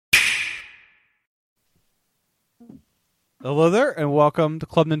Hello there, and welcome to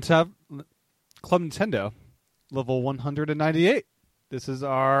Club Nintendo, level 198. This is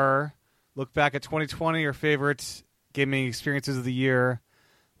our look back at 2020, our favorite gaming experiences of the year.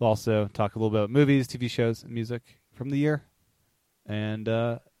 We'll also talk a little bit about movies, TV shows, and music from the year. And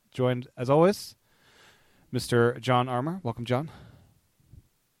joined, as always, Mr. John Armour. Welcome, John.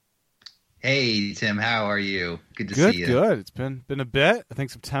 Hey, Tim, how are you? Good to see you. Good. It's been a bit. I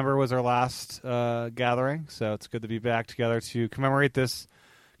think September was our last gathering, so it's good to be back together to commemorate this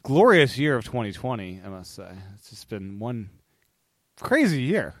glorious year of 2020, I must say. It's just been one crazy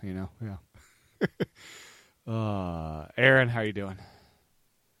year, you know. Yeah. Aaron, how are you doing?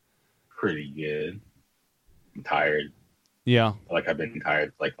 Pretty good. I'm tired. Yeah. Like I've been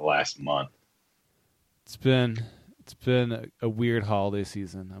tired for like the last month. It's been a weird holiday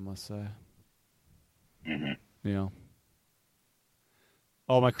season, I must say. Mm-hmm. You know,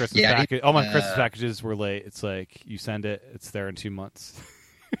 all my Christmas packages were late. It's like you send it, it's there in 2 months.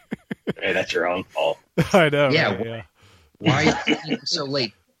 Hey, that's your own fault. I know. Yeah. Right? Yeah. Why are you so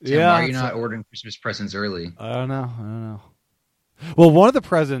late, Tim? Yeah, why are you not ordering Christmas presents early? I don't know. Well, one of the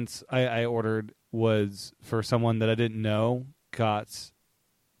presents I ordered was for someone that I didn't know got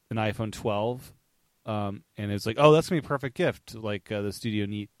an iPhone 12. And it's like, oh, that's going to be a perfect gift, like the Studio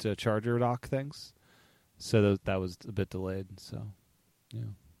Neat charger dock things. So that was a bit delayed. So, yeah.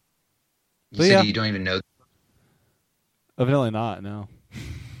 You said you don't even know. Evidently not, no.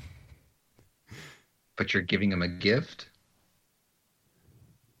 But you're giving him a gift?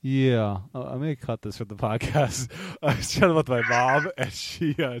 Yeah. I may cut this from the podcast. I was chatting with my mom, and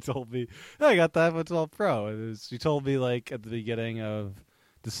she told me, hey, I got the iPhone 12 Pro. And she told me, like, at the beginning of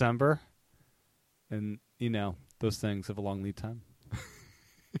December. And, you know, those things have a long lead time.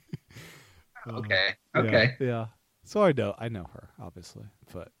 Okay. Yeah. So I know her, obviously,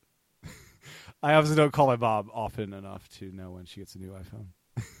 but I obviously don't call my mom often enough to know when she gets a new iPhone.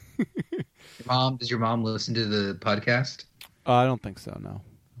 Does your mom listen to the podcast? I don't think so, no.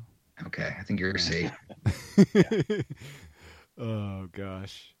 Okay, I think you're safe. Oh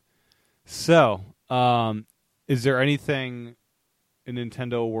gosh. So, is there anything in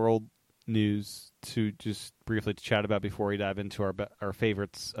Nintendo World news to just briefly chat about before we dive into our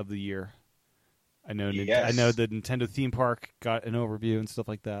favorites of the year? I know the Nintendo theme park got an overview and stuff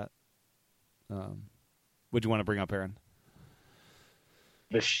like that. What'd you want to bring up, Aaron?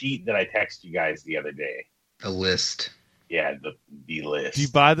 The sheet that I texted you guys the other day. The list. Yeah, the list. Do you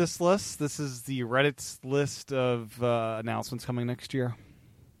buy this list? This is the Reddit's list of announcements coming next year.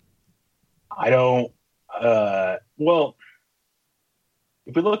 I don't. Well,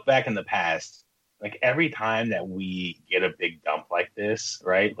 if we look back in the past, like every time that we get a big dump like this,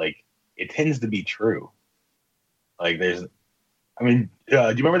 right? Like it tends to be true. Like do you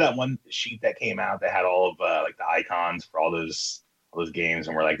remember that one sheet that came out that had all of like the icons for all those games,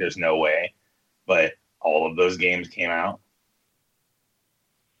 and we're like, there's no way, but all of those games came out.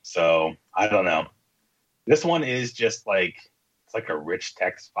 So I don't know. This one is just like it's like a rich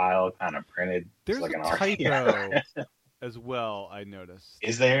text file kind of printed. There's like a typo as well. I noticed.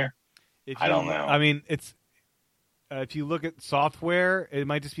 Is there? I don't know. I mean, it's if you look at software, it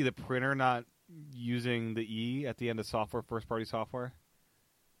might just be the printer not using the E at the end of software, first-party software.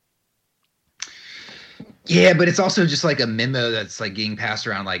 Yeah, but it's also just like a memo that's like getting passed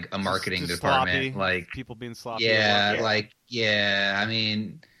around like a marketing department. Sloppy. Like people being sloppy. Yeah, I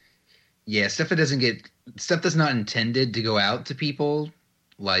mean, yeah, stuff that's not intended to go out to people.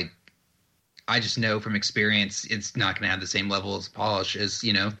 Like, I just know from experience, it's not going to have the same level of polish as,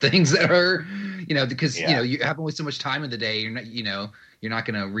 things that are, because, you have only so much time in the day. You're not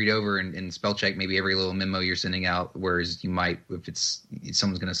going to read over and spell check maybe every little memo you're sending out. Whereas you might, if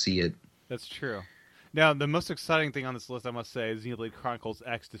someone's going to see it. That's true. Now, the most exciting thing on this list, I must say, is Xenoblade Chronicles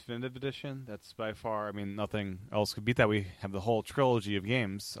X Definitive Edition. That's by far, nothing else could beat that. We have the whole trilogy of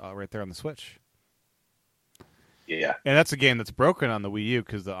games right there on the Switch. Yeah, and that's a game that's broken on the Wii U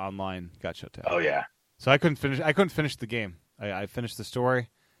because the online got shut down. Oh yeah. So I couldn't finish the game. I finished the story,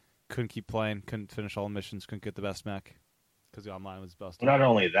 couldn't keep playing, couldn't finish all the missions, couldn't get the best mech because the online was busted. Not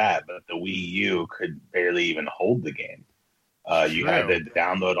only that, but the Wii U could barely even hold the game. You had to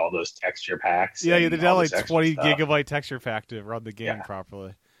download all those texture packs. Yeah, you had to download like 20 gigabyte texture pack to run the game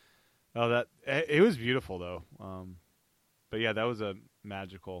properly. Oh, it was beautiful though. But yeah, that was a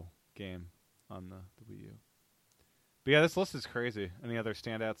magical game on the Wii U. But yeah, this list is crazy. Any other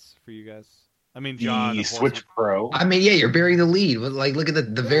standouts for you guys? I mean, John, the Switch Pro. I mean, yeah, you're burying the lead. Like, look at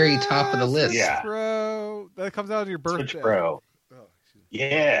the very top of the list. Yeah, Pro. That comes out of your birthday. Switch Pro.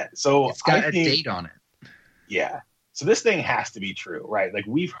 Yeah, so it's got a date on it. Yeah. So this thing has to be true, right? Like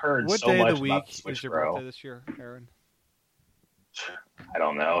we've heard so much about the Switch Pro. What day of the week is your birthday this year, Aaron? I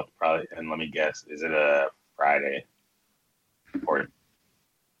don't know. Probably, and let me guess. Is it a Friday or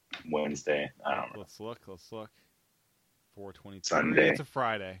Wednesday? I don't know. Let's look. 4/23. Sunday. It's a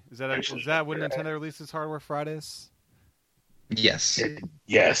Friday. Is that when Nintendo releases hardware Fridays? Yes.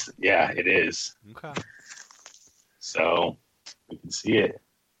 Yes. Yeah, it is. Okay. So we can see it.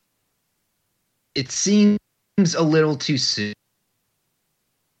 It seems a little too soon.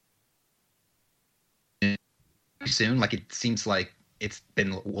 Like it seems like it's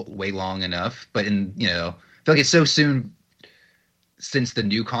been way long enough, but I feel like it's so soon since the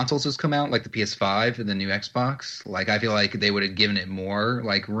new consoles has come out, like the PS5 and the new Xbox. Like I feel like they would have given it more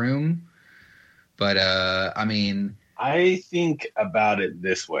like room. But I mean, I think about it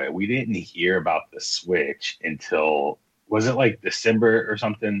this way: we didn't hear about the Switch until, was it like December or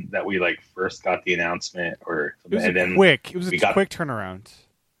something that we like first got the announcement, or It was and quick turnaround.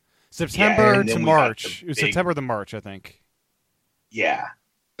 September to March. It was September to March, I think. Yeah.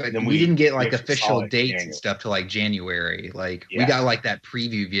 But then we didn't get like we official saw it dates January. and stuff till like January. Like we Yeah. got like that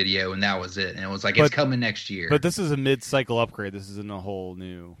preview video and that was it. And it was like, But- it's coming next year. But this is a mid-cycle upgrade. This isn't a whole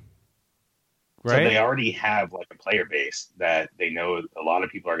new, So right? they already have like a player base that they know a lot of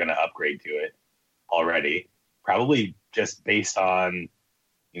people are going to upgrade to it already. Probably just based on,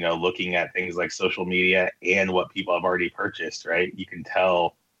 looking at things like social media and what people have already purchased, right? You can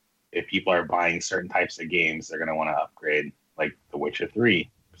tell if people are buying certain types of games, they're going to want to upgrade, like The Witcher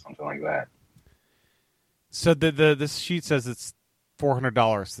 3 or something like that. So this sheet says it's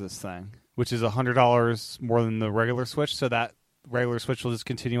 $400 this thing, which is $100 more than the regular Switch. So that regular Switch will just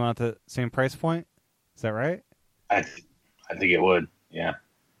continue on at the same price point. Is that right? I think it would, yeah.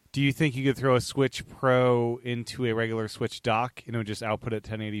 Do you think you could throw a Switch Pro into a regular Switch dock and it would just output at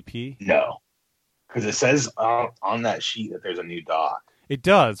 1080p? No, because it says on that sheet that there's a new dock. It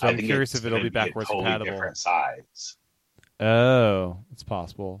does. But I I'm think curious it's if it'll gonna be backwards a totally compatible. different size. Oh, it's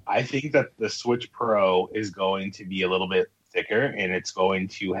possible. I think that the Switch Pro is going to be a little bit thicker, and it's going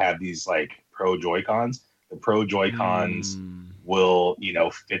to have these like Pro Joy-Cons. The Pro Joy-Cons will,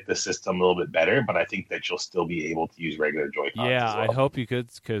 fit the system a little bit better, but I think that you'll still be able to use regular Joy-Cons. Yeah, as well. I hope you could,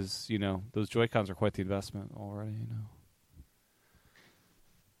 because those Joy-Cons are quite the investment already.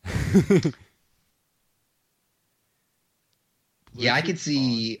 yeah, I could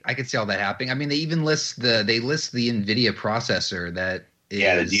see all that happening. I mean, they even list the NVIDIA processor that is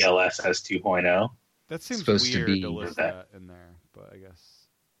Yeah, the DLSS 2.0. That seems supposed to weird be- to list that in there, but I guess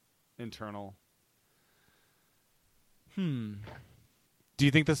internal. Do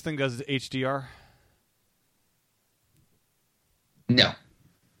you think this thing does HDR? No.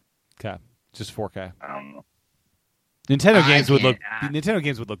 Okay, just 4K. I don't know. Nintendo I games would look can't- Nintendo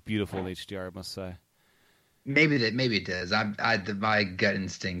games would look beautiful in HDR. I must say. Maybe it does. My gut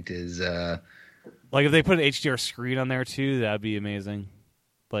instinct is Like if they put an HDR screen on there too, that'd be amazing.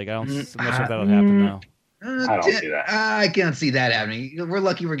 Like I'm not sure if that'll happen though. I don't see that. I can't see that happening. We're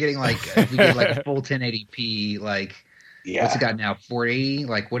lucky we're getting if we get like a full 1080p, like Yeah, what's it got now? 480?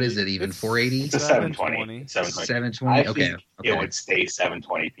 Like what is it even? It's- 480? it's a 720. 720? I Okay. think it would stay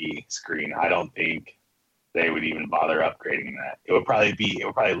 720p screen. I don't think they would even bother upgrading that. It would probably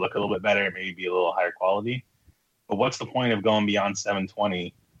look a little bit better, maybe be a little higher quality. But what's the point of going beyond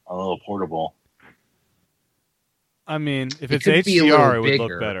 720 on a little portable? I mean, if It it's could be a little HDR, it would look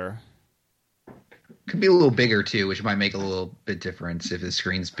bigger. better. Could be a little bigger too, which might make a little bit difference if the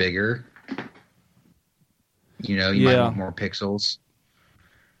screen's bigger. You might Yeah. want more pixels.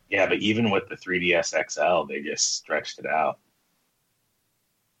 Yeah, but even with the 3DS XL, they just stretched it out.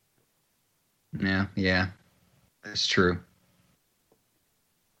 Yeah. That's true.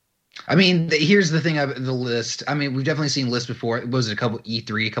 I mean, here's the thing of the list. I mean, we've definitely seen lists before. It was a couple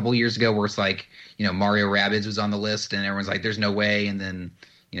E3 a couple years ago where it's like, Mario Rabbids was on the list and everyone's like, there's no way. And then,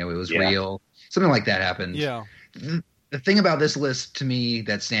 it was real. Something like that happened. Yeah. The thing about this list to me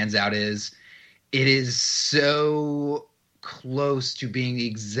that stands out is it is so close to being the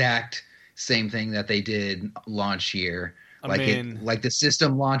exact same thing that they did launch year. I mean, Like the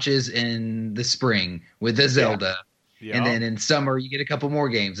system launches in the spring with the Zelda. yeah. And then in summer, you get a couple more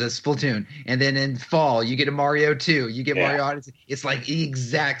games. That's Splatoon. And then in fall, you get a Mario 2. You get Mario Odyssey. It's like the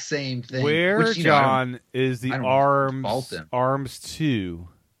exact same thing. Where, which, John, is the I don't fault them. Arms 2?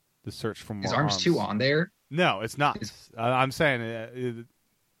 The search for more Is Arms 2 on there? No, it's not. I'm saying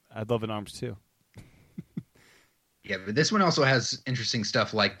I'd love an Arms 2. Yeah, but this one also has interesting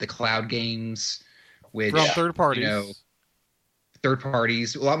stuff like the cloud games, which From third parties. Third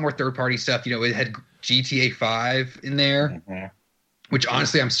parties, a lot more third party stuff. It had GTA 5 in there, Mm-hmm. which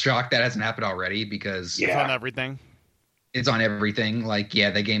honestly I'm shocked that hasn't happened already because It's on everything. it's on everything. Like, yeah,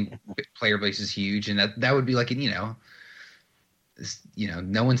 the game player base is huge, and that would be like,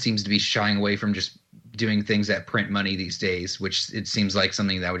 no one seems to be shying away from just doing things that print money these days, which it seems like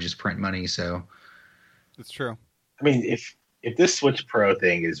something that would just print money. So It's true. I mean, if this Switch Pro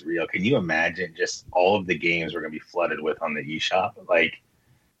thing is real, can you imagine just all of the games we're going to be flooded with on the eShop? Like,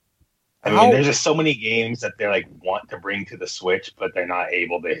 I mean, there's just so many games that they're like want to bring to the Switch, but they're not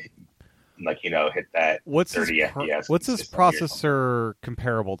able to, hit that 30 FPS. What's this processor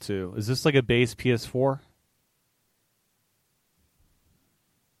comparable to? Is this like a base PS4?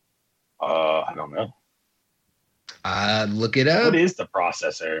 I don't know. Look it up. What is the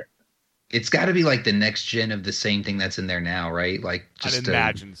processor? It's got to be like the next gen of the same thing that's in there now, right? Like, I'd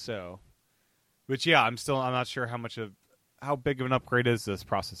imagine so. Which, yeah, I'm not sure how big of an upgrade is this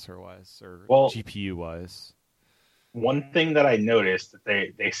processor wise or GPU wise. One thing that I noticed that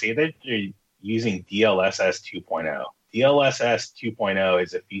they say that they're using DLSS 2.0. DLSS 2.0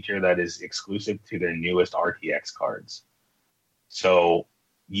 is a feature that is exclusive to their newest RTX cards. So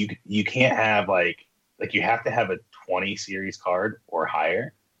you can't have like you have to have a 20 series card or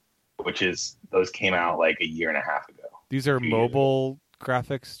higher, which is those came out like a year and a half ago. These are mobile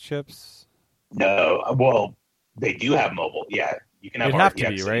graphics chips? No, well, they do have mobile. Yeah, you can have. It'd have to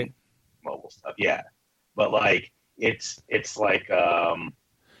be, right? Mobile stuff, yeah. But like it's like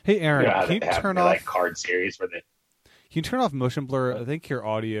Hey Aaron, can you turn off like card series where they? Can you turn off motion blur? I think your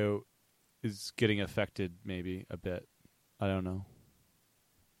audio is getting affected, maybe a bit. I don't know.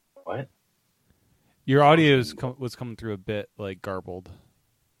 What? Your audio was coming through a bit like garbled.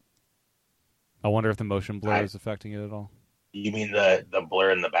 I wonder if the motion blur is affecting it at all. You mean the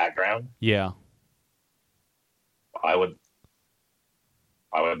blur in the background? Yeah. Why would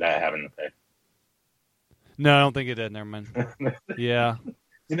that have an effect? No, I don't think it did. Never mind. Yeah.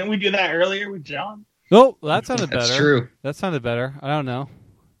 Didn't we do that earlier with John? Oh, that sounded better. That's true. That sounded better. I don't know.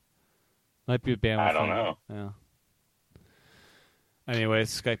 Might be a bandwidth. I don't know. Yeah. Anyways,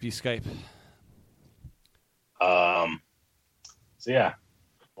 Skype. So yeah,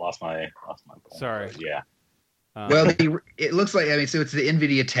 lost my point. Sorry. Yeah. Well, it looks like so it's the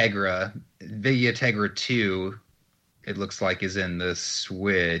NVIDIA Tegra 2. It looks like is in the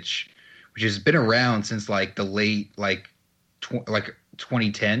Switch, which has been around since like the late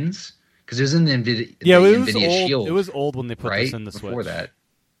 2010s because it was in the NVIDIA. Yeah, it was NVIDIA old. Shield. It was old when they put this in the Switch. Before that,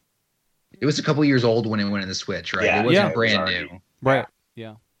 it was a couple years old when it went in the Switch, right? Yeah, it wasn't it brand was new, right?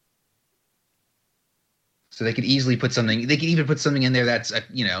 Yeah. So they could easily put something. They could even put something in there that's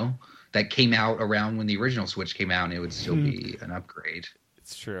that came out around when the original Switch came out, and it would still be an upgrade.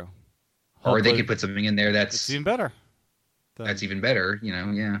 It's true. Or they could put something in there that's even better. That's even better,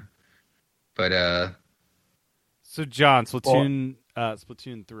 yeah. But so John,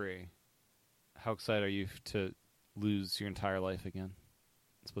 Splatoon 3. How excited are you to lose your entire life again?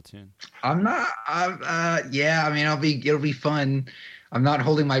 Splatoon. I'm not. Yeah, I mean, it'll be fun. I'm not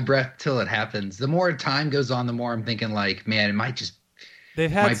holding my breath till it happens. The more time goes on, the more I'm thinking like, man, it might just.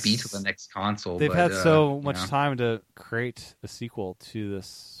 Might be till the next console. They've had so much time to create a sequel to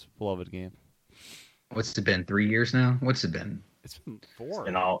this beloved game. What's it been? 3 years now? What's it been? It's been 4. It's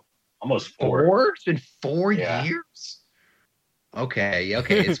been almost 4. 4? It's been 4 years. Okay.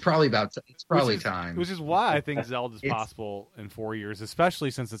 It's probably time. Which is why I think Zelda's possible in 4 years, especially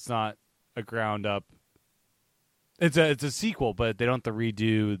since it's not a ground up. It's a sequel, but they don't have to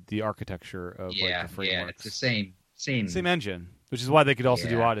redo the architecture of the frameworks. Yeah, it's the same engine, which is why they could also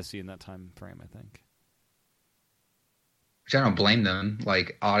do Odyssey in that time frame, I think. Which I don't blame them.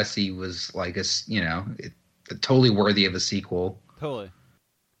 Like Odyssey was like totally worthy of a sequel. Totally.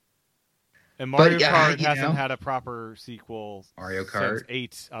 And Mario Kart hasn't had a proper sequel since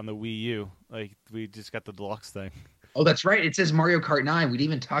 8 on the Wii U. Like, we just got the deluxe thing. Oh, that's right. It says Mario Kart 9. We didn't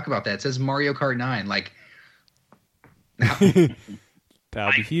even talk about that. It says Mario Kart 9. Like,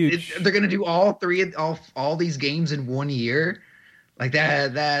 that'll be huge. They're going to do all these games in 1 year. Like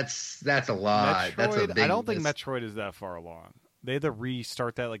that's a lot. Metroid, that's a big I don't think Metroid is that far along. They had to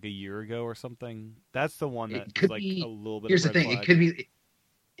restart that like a year ago or something. That's the one that is like a little bit. Here's of the thing: it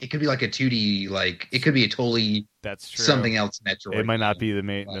could be like a 2D, like it could be a totally that's true. Something else Metroid. It might not be the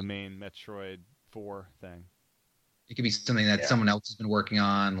main Metroid 4 thing. It could be something that someone else has been working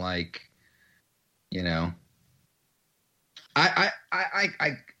on, like I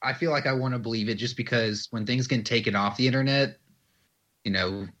feel like I want to believe it just because when things get taken off the internet,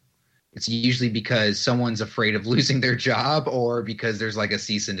 it's usually because someone's afraid of losing their job or because there's like a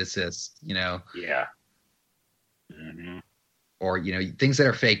cease and desist, Yeah. Mm-hmm. Or, things that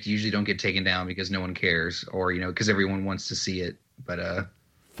are faked usually don't get taken down because no one cares or, because everyone wants to see it. But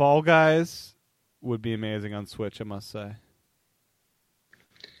Fall Guys would be amazing on Switch, I must say.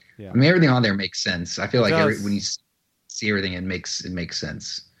 Yeah. I mean, everything on there makes sense. I feel like when you see everything, it makes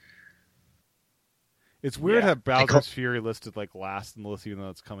sense. It's weird Yeah. how Bowser's Fury listed like last in the list, even though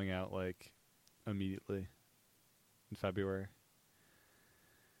it's coming out like immediately in February.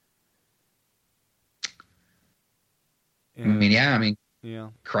 I mean, yeah.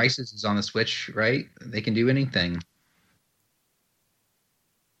 Crisis is on the Switch, right? They can do anything.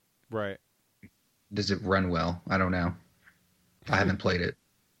 Right. Does it run well? I don't know. I haven't played it.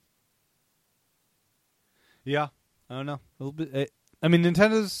 Yeah, I don't know. A little bit. I mean,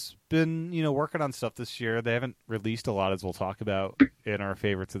 Nintendo's been working on stuff this year. They haven't released a lot, as we'll talk about in our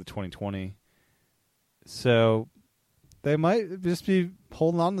favorites of the 2020. So they might just be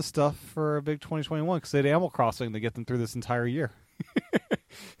holding on to stuff for a big 2021 because they had Animal Crossing to get them through this entire year.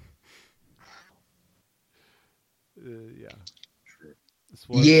 Yeah.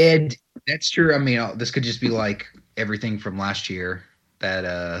 Yeah, that's true. I mean, this could just be like everything from last year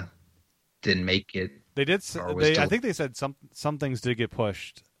that didn't make it. They did. I think they said some things did get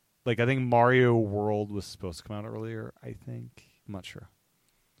pushed. Like I think Mario World was supposed to come out earlier. I think I'm not sure.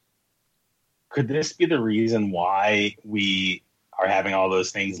 Could this be the reason why we are having all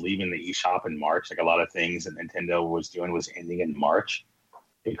those things leaving the eShop in March? Like a lot of things that Nintendo was doing was ending in March.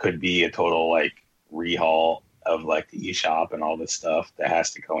 It could be a total like rehaul of like the eShop and all this stuff that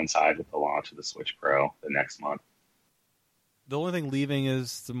has to coincide with the launch of the Switch Pro the next month. The only thing leaving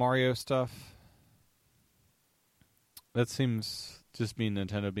is the Mario stuff. That seems just being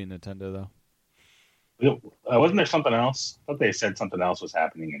Nintendo, though. Wasn't there something else? I thought they said something else was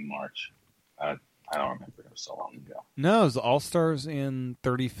happening in March. I don't remember. It was so long ago. No, it was the All-Stars and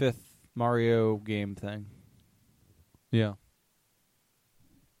 35th Mario game thing. Yeah.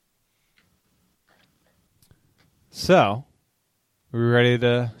 So, are we ready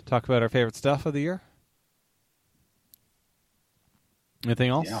to talk about our favorite stuff of the year?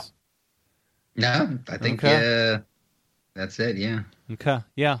 Anything else? Yeah. No, I think that's it. Yeah. Okay.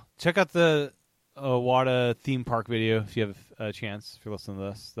 Yeah. Check out the Wada theme park video if you have a chance. If you're listening to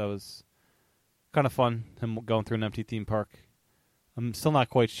this, that was kind of fun. Him going through an empty theme park. I'm still not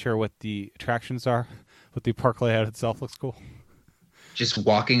quite sure what the attractions are, but the park layout itself looks cool. Just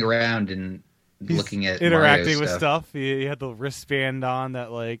walking around and looking at interacting Mario with stuff. He had the wristband on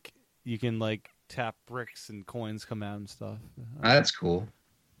that like you can like tap bricks and coins come out and stuff. That's cool.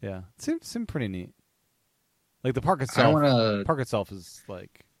 Yeah, it seemed pretty neat. Like the park I itself. don't wanna, Park itself is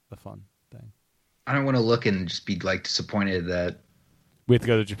like the fun thing. I don't want to look and just be like disappointed that We have to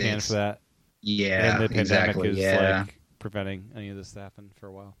go to Japan for that. Yeah, and the pandemic exactly. is Yeah. like preventing any of this to happen for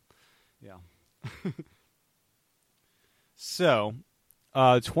a while. Yeah. So,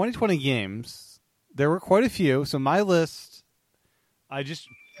 2020 games. There were quite a few. So my list, I just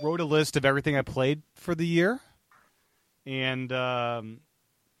wrote a list of everything I played for the year, and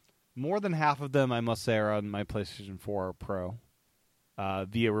more than half of them, I must say, are on my PlayStation 4 Pro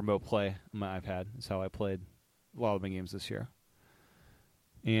via remote play on my iPad. Is how I played a lot of my games this year.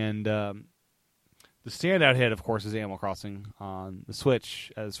 And the standout hit, of course, is Animal Crossing on the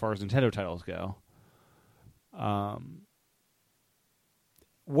Switch as far as Nintendo titles go.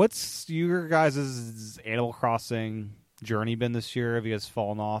 What's your guys' Animal Crossing journey been this year? Have you guys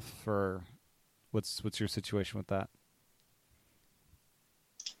fallen off, or what's your situation with that?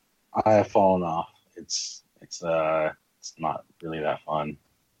 I have fallen off. It's not really that fun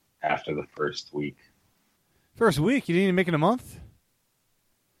after the first week. First week? You didn't even make it a month?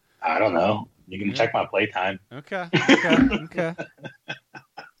 I don't know. You can check my playtime. Okay.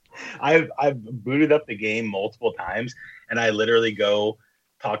 I've booted up the game multiple times, and I literally go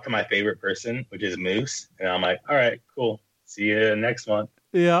talk to my favorite person, which is Moose, and I'm like, all right, cool. See you next month.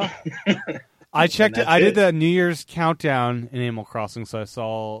 Yeah. I checked it. I it. did the New Year's countdown in Animal Crossing, so I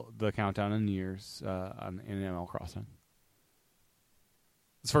saw the countdown in New Year's in Animal Crossing.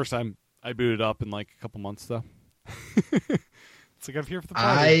 It's the first time I booted up in like a couple months, though. It's like I'm here for the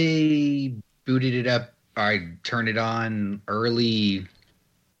party. I booted it up. I turned it on early,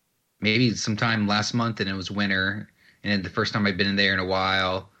 maybe sometime last month, and it was winter. And the first time I'd been in there in a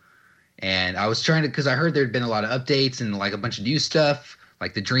while. And I was trying to, because I heard there'd been a lot of updates and like a bunch of new stuff,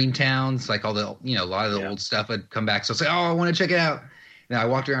 like the Dream Towns, like all the, a lot of the old stuff had come back. So I was like, oh, I want to check it out. And I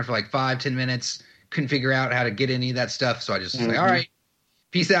walked around for like 5-10 minutes, couldn't figure out how to get any of that stuff. So I just was like, all right,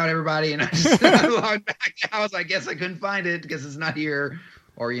 peace out, everybody. And I just logged back out. I guess I couldn't find it because it's not here.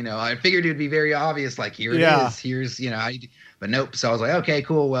 Or, I figured it would be very obvious, like, here it is. Here's, but nope. So I was like, okay,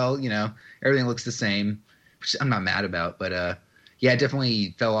 cool. Well, everything looks the same, which I'm not mad about. But, it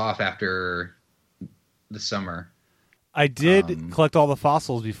definitely fell off after the summer. I did collect all the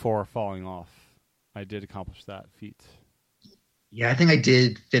fossils before falling off. I did accomplish that feat. Yeah, I think I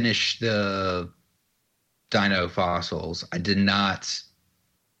did finish the Dino Fossils. I did not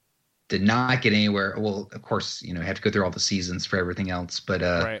get anywhere. Well, of course, you have to go through all the seasons for everything else. But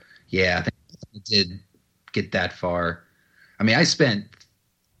Right. yeah, I think I did get that far. I mean, I spent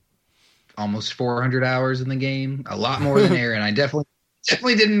almost 400 hours in the game, a lot more than Aaron. I definitely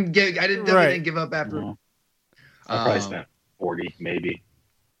didn't get. I didn't definitely Right. didn't give up after. Mhm. I probably spent 40, maybe.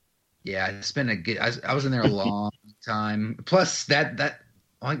 Yeah, I spent a good. I was in there a long time. Plus that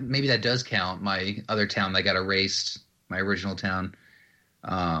maybe that does count. My other town that got erased. My original town.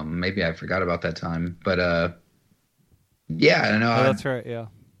 Maybe I forgot about that time, but yeah, I don't know. Oh, that's right. Yeah.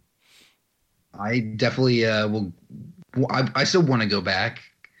 I definitely will. I still want to go back,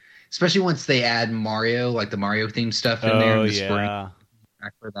 especially once they add Mario, like the Mario themed stuff in there in the spring.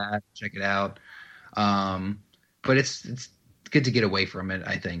 Back for that, check it out. But it's good to get away from it.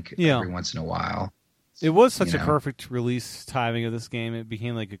 I think every once in a while. It was such a perfect release timing of this game. It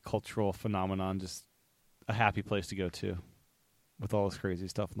became like a cultural phenomenon, just a happy place to go to, with all this crazy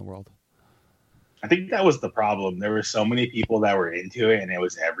stuff in the world. I think that was the problem. There were so many people that were into it, and it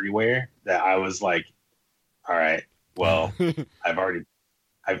was everywhere that I was like, "All right, well,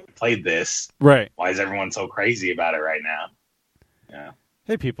 I've played this. Right? Why is everyone so crazy about it right now?" Yeah.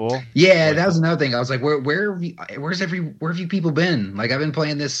 Hey, people. Yeah, that was another thing. I was like, where have you people been? Like, I've been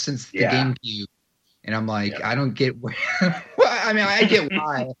playing this since the GameCube, and I'm like, I don't get where. Well, I mean, I get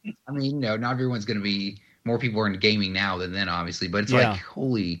why. I mean, not everyone's going to be. More people are into gaming now than then, obviously. But it's like,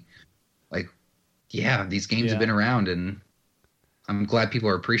 holy, like, yeah, these games have been around, and I'm glad people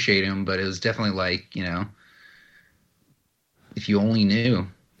are appreciating them. But it was definitely like, if you only knew.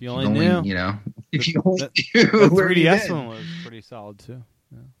 If you only knew. If you only knew. The where 3DS one was pretty solid, too.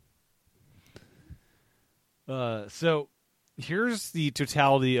 Yeah. So here's the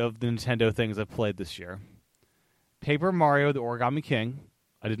totality of the Nintendo things I've played this year. Paper Mario, the Origami King.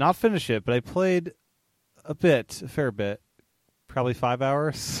 I did not finish it, but I played a fair bit, probably 5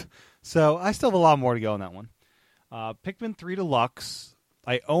 hours. So I still have a lot more to go on that one. Pikmin 3 Deluxe.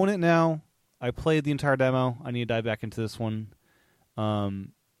 I own it now. I played the entire demo. I need to dive back into this one.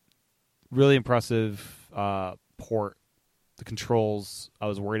 Really impressive port. The controls I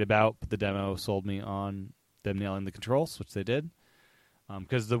was worried about, but the demo sold me on them nailing the controls, which they did.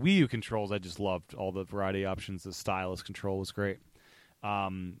 Because the Wii U controls, I just loved all the variety options. The stylus control was great.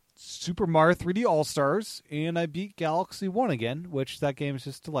 Super Mario 3D All-Stars, and I beat Galaxy 1 again, which that game is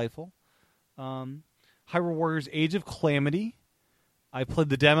just delightful. Hyrule Warriors Age of Calamity. I played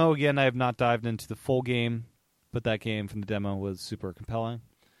the demo again. I have not dived into the full game, but that game from the demo was super compelling.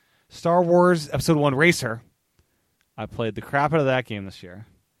 Star Wars Episode 1 Racer. I played the crap out of that game this year.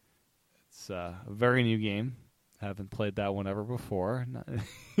 It's a very new game. Haven't played that one ever before.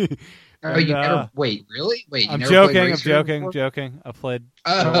 Oh, you never? Wait, really? Wait, you I'm never joking. played I'm Racer joking. before? Joking. I played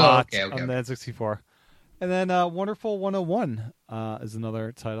Oh, a lot okay. on the N64. And then Wonderful 101 is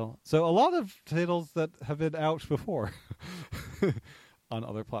another title. So a lot of titles that have been out before on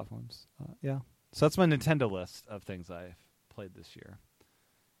other platforms. Yeah. So that's my Nintendo list of things I've played this year.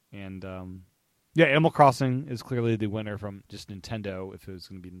 And Animal Crossing is clearly the winner from just Nintendo, if it was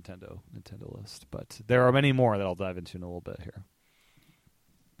going to be Nintendo list. But there are many more that I'll dive into in a little bit here.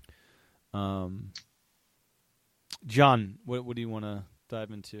 John, what do you want to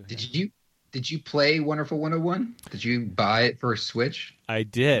dive into? Did you play Wonderful 101? Did you buy it for Switch? I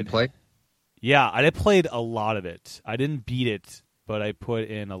did. Play? Yeah, I played a lot of it. I didn't beat it, but I put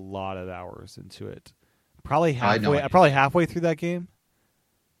in a lot of hours into it. Probably halfway through that game.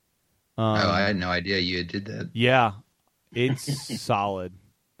 I had no idea you did that. Yeah, it's solid.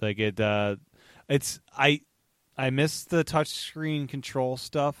 Like I miss the touchscreen control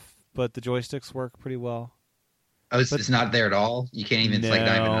stuff, but the joysticks work pretty well. Oh, it's not there at all? You can't even, it's like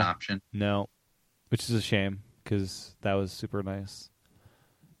not even an option? No, which is a shame because that was super nice.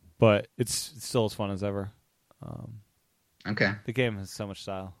 But it's still as fun as ever. Okay. The game has so much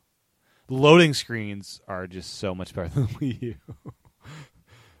style. The loading screens are just so much better than Wii U.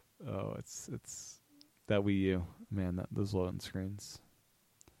 Oh, it's that Wii U. Man, those loading screens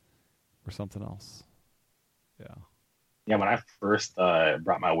were something else. Yeah. Yeah, when I first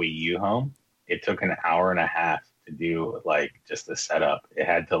brought my Wii U home, it took an hour and a half to do like just the setup. It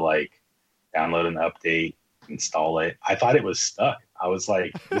had to like download an update, install it. I thought it was stuck. I was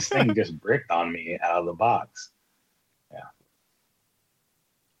like, this thing just bricked on me out of the box. Yeah.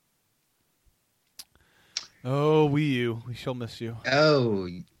 Oh, Wii U, we shall miss you. Oh,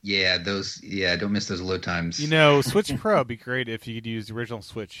 yeah, don't miss those load times. Switch Pro would be great if you could use the original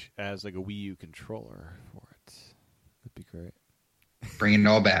Switch as like a Wii U controller for it. That'd be great. Bring it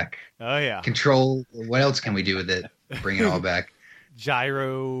all back. Oh, yeah. Control, what else can we do with it? Bring it all back.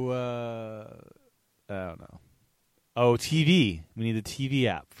 Gyro I don't know. Oh, TV. We need the TV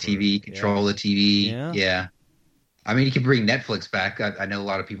app. TV, control the TV. Yeah. Yeah. I mean, you can bring Netflix back. I know a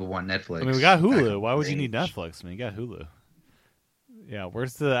lot of people want Netflix. I mean, we got Hulu. Why would you need Netflix? I mean, you got Hulu. Yeah,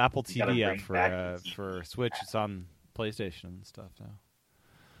 where's the Apple TV app for Switch? It's on PlayStation and stuff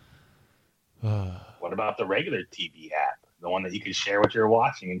now. What about the regular TV app? The one that you can share what you're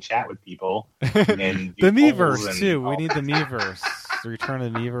watching and chat with people. And The Miiverse, too. We need the Miiverse. The return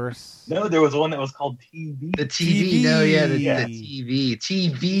of the Miiverse. No, there was one that was called TV. The TV. No, yeah, the TV.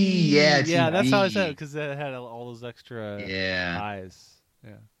 TV, yeah, TV. Yeah, that's how I said it, because it had all those extra eyes.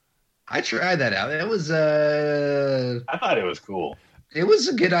 Yeah. I tried that out. It was I thought it was cool. It was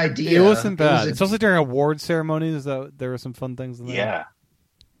a good idea. It wasn't bad. Especially during award ceremonies, there were some fun things in there. Yeah.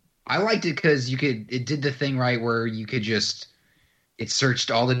 I liked it because it did the thing right where you could it searched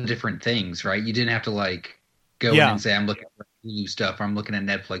all the different things, right? You didn't have to like go in and say, I'm looking for Hulu stuff, or I'm looking at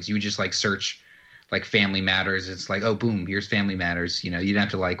Netflix. You would just like search like Family Matters. It's like, oh, boom, here's Family Matters. You know, you didn't have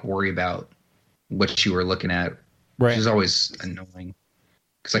to like worry about what you were looking at, which is always annoying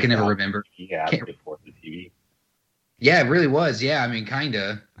because I can never remember. Yeah, before the TV. Yeah, it really was. Yeah, I mean, kind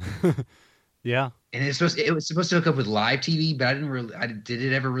of. Yeah. And it was supposed to hook up with live TV, but I didn't really. Did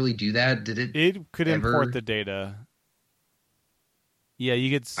it ever really do that? Did it? It could import the data. Yeah,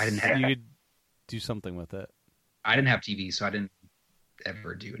 you could do something with it. I didn't have TV, so I didn't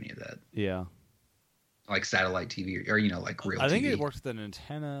ever do any of that. Yeah, like satellite TV or like real. I think TV. it works with an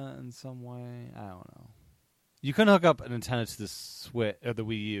antenna in some way. I don't know. You couldn't hook up an antenna to the Switch or the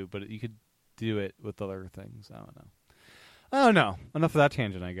Wii U, but you could do it with other things. I don't know. Enough of that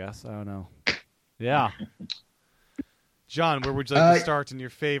tangent, I guess. I don't know. Yeah. John, where would you like to start in your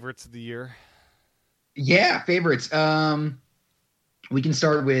favorites of the year? Yeah, favorites. We can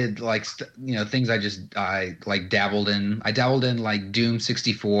start with like things I like dabbled in. I dabbled in like Doom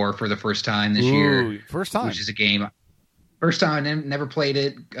 64 for the first time this year. First time, which is a game. First time. I never played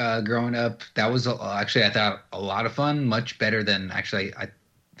it growing up. That was actually I thought a lot of fun. Much better than I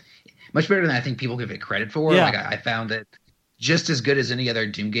think people give it credit for. Yeah. Like I found it just as good as any other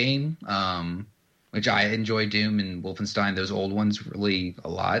Doom game. Which I enjoy Doom and Wolfenstein, those old ones, really a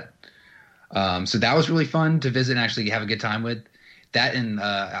lot. So that was really fun to visit and actually have a good time with. That and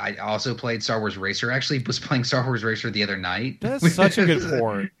I also played Star Wars Racer. Actually, was playing Star Wars Racer the other night. That's such a good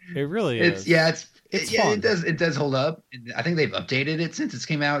port. It really is. It does hold up. I think they've updated it since it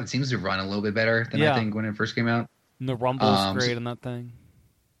came out. It seems to run a little bit better than I think when it first came out. And the rumble's great on that thing.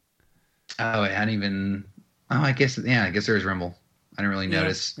 Oh, I hadn't even. Oh, I guess there was rumble. I didn't really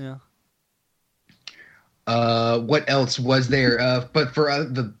notice. Yeah. What else was there? But for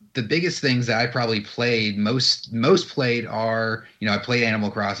the biggest things that I probably played most played are I played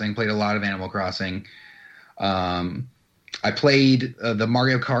Animal Crossing, played a lot of Animal Crossing. I played the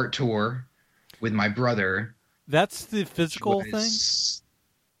Mario Kart Tour with my brother. That's the physical thing.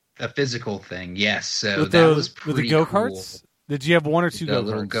 A physical thing, yes. So with that was pretty with the go-karts. Cool. Did you have one or two go-karts?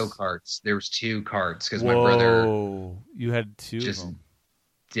 Little go-karts. There was two carts because my brother. You had two just of them.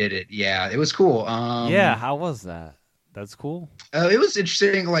 Did it? Yeah, it was cool. Yeah, how was that? That's cool. It was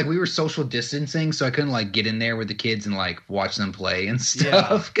interesting. Like we were social distancing, so I couldn't like get in there with the kids and like watch them play and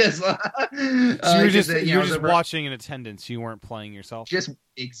stuff. Because so you were just watching in attendance. You weren't playing yourself. Just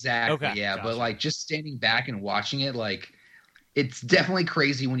exactly. Okay, yeah, gotcha. But like just standing back and watching it, like it's definitely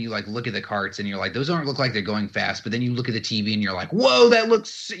crazy when you like look at the carts and you're like, those don't look like they're going fast. But then you look at the TV and you're like, whoa, that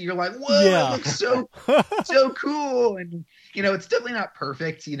looks. You're like, whoa, that looks so cool. And it's definitely not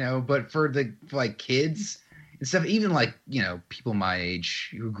perfect, but for the like kids. And stuff, even like people my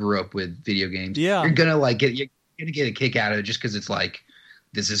age who grew up with video games, you're gonna get a kick out of it just because it's like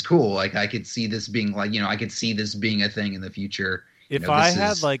this is cool. Like I could see this being like I could see this being a thing in the future. If I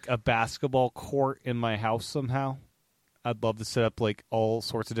had like a basketball court in my house somehow, I'd love to set up like all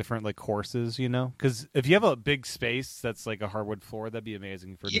sorts of different like courses. Because if you have a big space that's like a hardwood floor, that'd be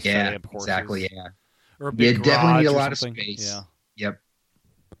amazing for just setting up horses. Exactly, yeah. Or a big definitely need a lot something. of space. Yeah.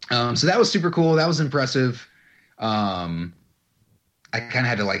 Yep. So that was super cool. That was impressive. I kind of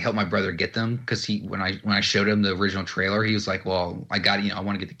had to like help my brother get them because when I showed him the original trailer, he was like, "Well, I got I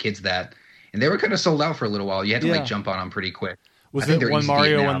want to get the kids that," and they were kind of sold out for a little while. You had to like jump on them pretty quick. Was it one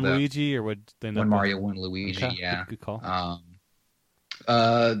Mario, one Luigi, or would they one Mario, one Luigi? Okay. Yeah, good call.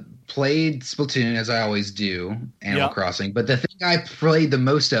 Played Splatoon as I always do, Animal Crossing, but the thing I played the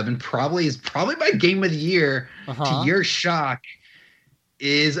most of, and probably my game of the year, to your shock,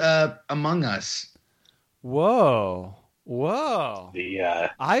 is Among Us. The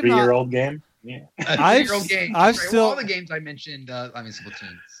 3-year-old game. Yeah, a 3-year-old game. All the games I mentioned.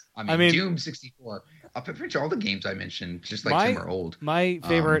 Splatoon. Doom 64. pretty much all the games I mentioned, just like some are old. My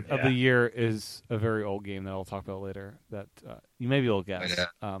favorite of yeah. the year is a very old game that I'll talk about later. That you maybe will guess.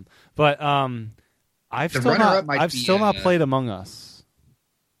 But, I've the still runner-up not. might I've be, still not played Among Us.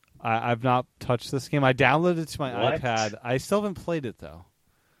 I've not touched this game. I downloaded it to my What? iPad. I still haven't played it though.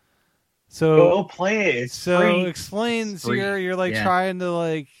 So Go play it. It's free. explain. It's So free. you're like Yeah. trying to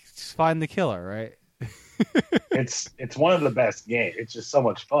like find the killer, right? It's one of the best games. It's just so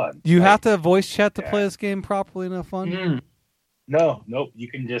much fun. You Like, have to voice chat to yeah. play this game properly and have fun. Nope. You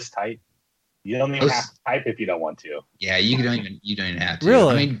can just type. You don't even Those- have to type if you don't want to. Yeah, you don't even have to.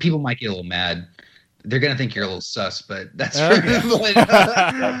 Really? I mean, people might get a little mad. They're gonna think you're a little sus, but that's Okay.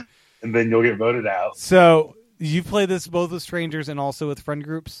 Yep. And then you'll get voted out. So you play this both with strangers and also with friend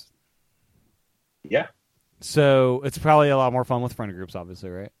groups. Yeah, So it's probably a lot more fun with friend groups, obviously,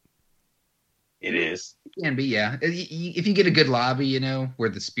 right? it is. It can be, yeah. If you get a good lobby, where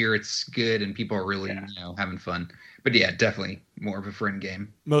the spirit's good and people are really, Yeah. having fun. But yeah, definitely more of a friend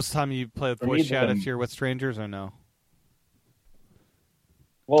game. Most of the time you play with For me, voice chat then- if you're with strangers or no?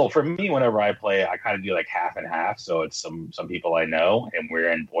 Well, for me, whenever I play, I kind of do like half and half. So it's some people I know, and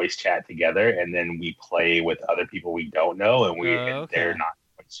we're in voice chat together, and then we play with other people we don't know, and Okay. they're not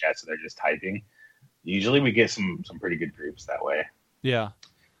in voice chat, so they're just typing. Usually, we get some pretty good groups that way. Yeah.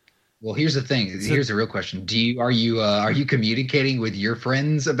 Well, here's the thing. Here's the real question. Are you communicating with your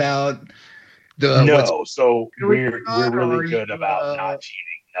friends about the No, so Really we're not, or are really you, good about not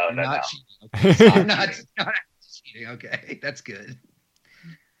cheating. No. not cheating? Okay. So I'm not cheating. Okay, that's good.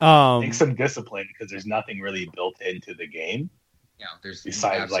 Take some discipline because there's nothing really built into the game. Yeah, there's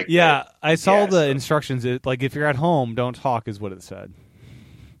Besides, like, yeah, I saw Yeah, the so- instructions. Like if you're at home, don't talk is what it said.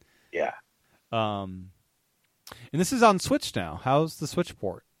 Yeah. And this is on Switch now. How's the Switch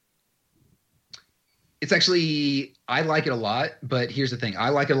port? It's actually, I like it a lot, but here's the thing. I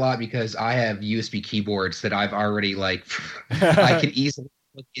like it a lot because I have USB keyboards that I've already I can easily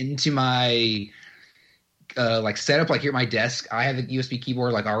look into my setup, like here at my desk. I have a USB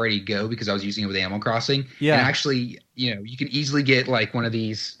keyboard already go because I was using it with Animal Crossing. Yeah. And actually, you can easily get one of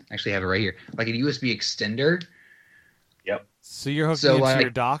these. Actually, I have it right here, like a USB extender. So you're hooking So, into your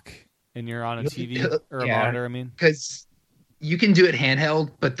dock and you're on a TV or a Yeah. monitor. I mean, Because you can do it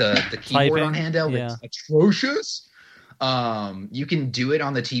handheld, but the keyboard on Typing, handheld yeah. is atrocious. You can do it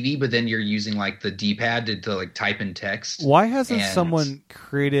on the TV, but then you're using the D-pad to type in text. why hasn't And- someone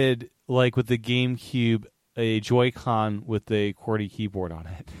created with the GameCube a Joy-Con with a QWERTY keyboard on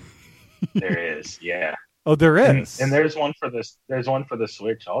it? There is, yeah. Oh, there is. And there's one for this. There's one for the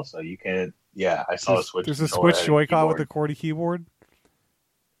Switch also. You can, yeah. I saw a Switch. There's a controller Switch and Joy-Con with a keyboard. QWERTY keyboard.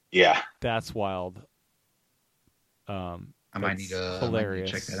 Yeah, That's wild. I might need That's to hilarious.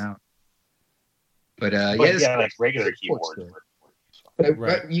 check that out. But but this- like regular supports keyboard. But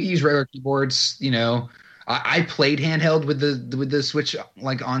Right. you use regular keyboards, I played handheld with the Switch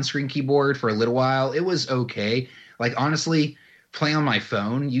on-screen keyboard for a little while. It was okay. Honestly, playing on my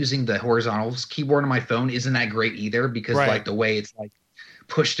phone using the horizontal keyboard on my phone isn't that great either because Right. the way it's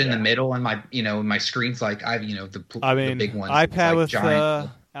pushed in the Yeah. middle and my screen's the Mm-hmm. big ones. iPad with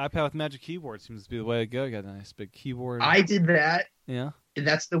giant. iPad with Magic Keyboard seems to be the way to go. Got a nice big keyboard. I did that. yeah. And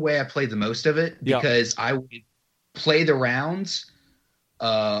that's the way I played the most of it Yeah. because I would play the rounds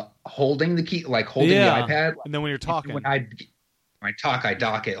holding the key, holding Yeah. the iPad. And then when you're talking, When I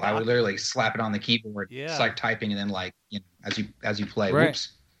dock it. I would literally slap it on the keyboard, Yeah. start typing, and then as you play. Right.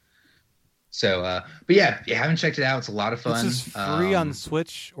 Whoops. So, but yeah, if you haven't checked it out, it's a lot of fun. this is free on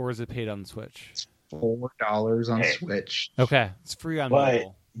Switch or is it paid on Switch? $4 on Hey. Switch. Okay, it's free on But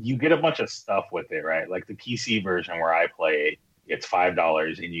mobile. you get a bunch of stuff with it, right? Like the PC version where I play, it's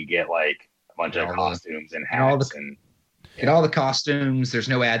 $5, and you get a bunch of All the- costumes and and all hats the- and Get all the costumes. There's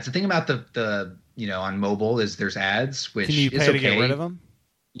no ads. The thing about the on mobile is there's ads, which Can you is pay okay. to get rid of them?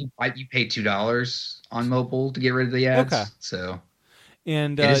 You pay $2 on mobile to get rid of the ads. Okay. So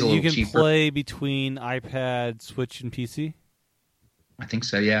And It is a you little can cheaper. play between iPad, Switch, and PC. I think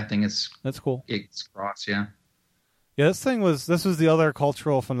so. Yeah, I think it's That's cool. cross. Yeah. Yeah, this was the other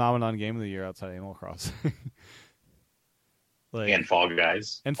cultural phenomenon game of the year outside Animal Crossing. and Fall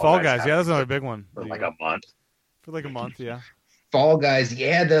Guys. and Fall Guys. Yeah, happened that's another big one. for a month. For a month, yeah. Fall Guys,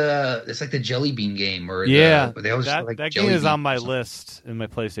 yeah, it's the Jelly Bean game, or Yeah, they always that like game Jelly is on Bean my or something. list in my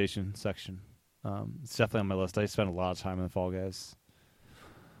PlayStation section. It's definitely on my list. I spent a lot of time in Fall Guys.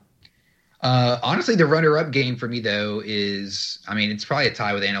 Honestly, the runner-up game for me though is, it's probably a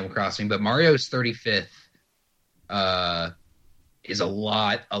tie with Animal Crossing, but Mario's 35th is a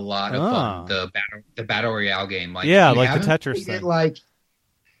lot of Ah. fun. The battle royale game, Yeah, if you like the haven't Tetris played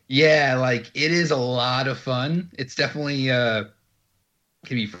thing. It is a lot of fun. It's definitely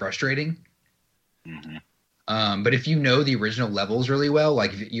can be frustrating. Mhm. But if you know the original levels really well,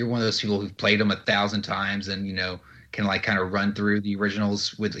 like if you're one of those people who've played them 1,000 times and can like kind of run through the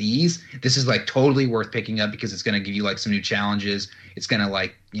originals with ease, this is like totally worth picking up because it's going to give you like some new challenges. It's going to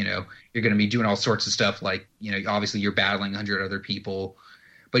like you're going to be doing all sorts of stuff like obviously you're battling 100 other people,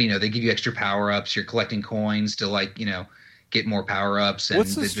 but they give you extra power ups. You're collecting coins to like get more power ups. And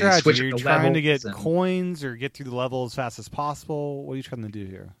What's the they strategy? switch Are you up the trying to levels get and- coins or get through the level as fast as possible? What are you trying to do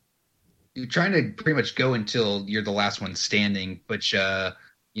here? You're trying to pretty much go until you're the last one standing, but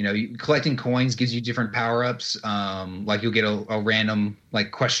collecting coins gives you different power ups. Like you'll get a random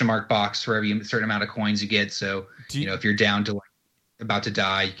like question mark box for every certain amount of coins you get. So if you're down to like about to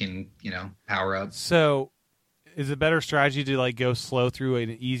die, you can power up. So, is it better strategy to like go slow through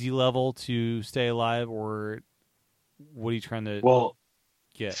an easy level to stay alive, or what are you trying to Well,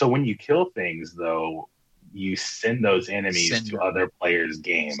 get? so when you kill things, though, you send those enemies to other players'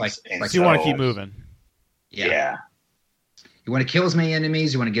 games. Like so you want to keep moving. Yeah. You want to kill as many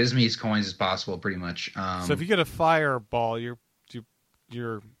enemies. You want to get as many coins as possible, pretty much. So if you get a fireball, you're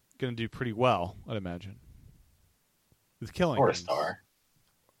going to do pretty well, I'd imagine. With killing Or a things. star.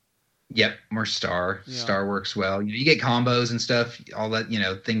 Yep, more star. Yeah. Star works well. You get combos and stuff. All that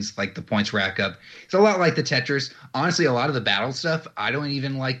things like the points rack up. It's a lot like the Tetris. Honestly, a lot of the battle stuff, I don't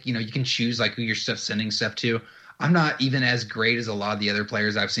even like. You can choose like who you're sending stuff to. I'm not even as great as a lot of the other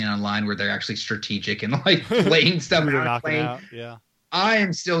players I've seen online where they're actually strategic and like playing stuff They're out. knocking out. Yeah. I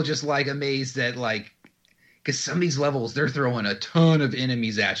am still just like amazed that like because some of these levels they're throwing a ton of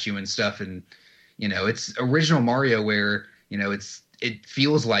enemies at you and stuff, and it's original Mario where it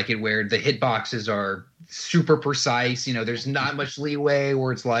feels like it where the hitboxes are super precise. There's not much leeway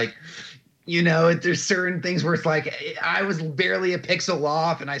where it's like, there's certain things where it's like I was barely a pixel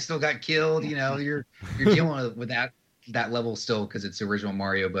off and I still got killed. You're dealing with that level still because it's original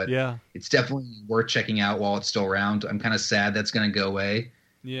Mario, but Yeah. it's definitely worth checking out while it's still around. I'm kind of sad that's going to go away.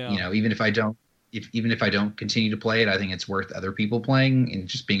 Yeah. Even if I don't continue to play it, I think it's worth other people playing and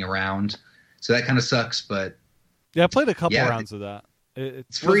just being around. So that kind of sucks, but Yeah, I played a couple rounds of that.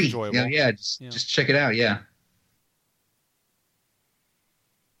 It's free. Enjoyable. Just check it out. Yeah.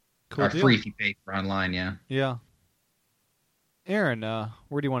 Cool Or deal. free if you pay for online. Yeah. Yeah. Aaron,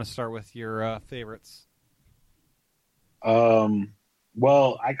 where do you want to start with your favorites?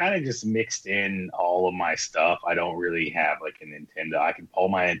 Well, I kind of just mixed in all of my stuff. I don't really have like a Nintendo. I can pull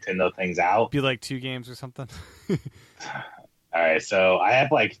my Nintendo things out. Be like 2 games or something. All right, so I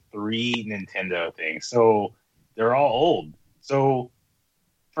have like 3 Nintendo things. So they're all old. So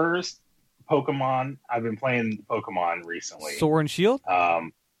first, Pokemon. I've been playing Pokemon recently. Sword and Shield?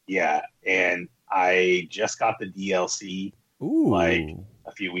 Yeah, and I just got the DLC like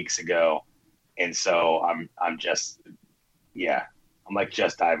a few weeks ago, and so I'm just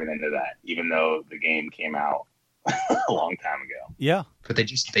diving into that, even though the game came out a long time ago. Yeah, but they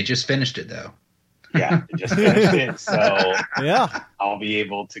just finished it though. Yeah, they just finished it, so yeah, I'll be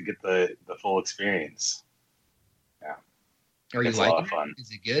able to get the full experience. Yeah, Are you it's a lot liking of fun. it?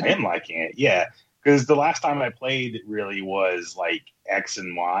 Is it good? I am liking it. Yeah, because the last time I played really was like X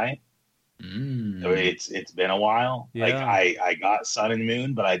and Y. So it's been a while. Yeah. Like I got Sun and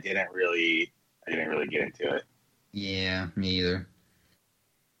Moon, but I didn't really get into it. Yeah, me either.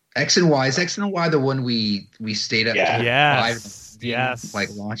 X and Y, is X and Y the one we stayed up Yeah. till Yes. 5 Yes. like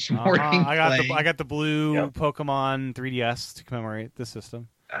launch morning? I got the blue Yep. Pokemon 3DS to commemorate this system.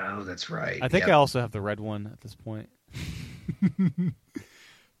 Oh, that's right. I think Yep. I also have the red one at this point.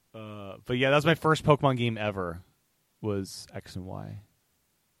 But yeah, that was my first Pokemon game ever. Was X and Y.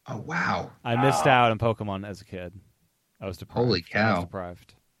 Oh wow! I missed out on Pokemon as a kid. I was deprived. Holy cow. I was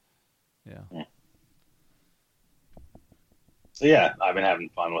deprived. Yeah. So yeah, I've been having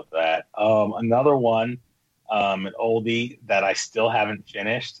fun with that. Another one, an oldie that I still haven't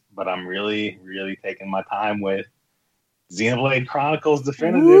finished, but I'm really, really taking my time with. Xenoblade Chronicles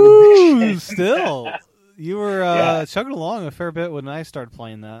Definitive Woo, Edition. still, you were Yeah. chugging along a fair bit when I started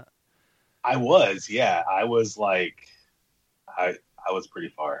playing that. I was like, I was pretty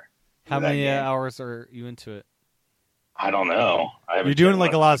far. How into that many game. hours are you into it? I don't know. You're doing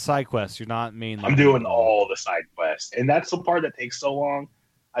like a lot of side quests. You're not mainly. I'm doing all the side quests, and that's the part that takes so long.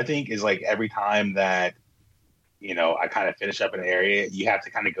 I think is like every time that I kind of finish up an area, you have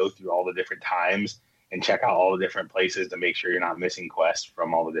to kind of go through all the different times and check out all the different places to make sure you're not missing quests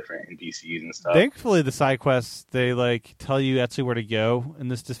from all the different NPCs and stuff. Thankfully, the side quests they like tell you actually where to go in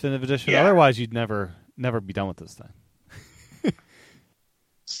this definitive edition. Yeah. Otherwise, you'd never be done with this thing.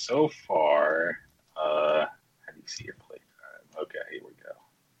 So far, how do you see your playtime? Okay, here we go.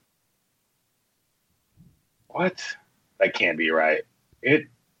 What? That can't be right.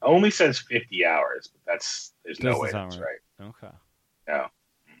 Only says 50 hours, but there's no Doesn't way sound that's right. right. Okay. No.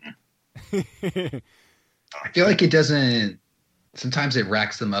 I feel like it doesn't. Sometimes it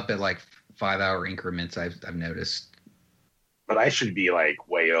racks them up at like 5-hour increments. I've noticed. But I should be like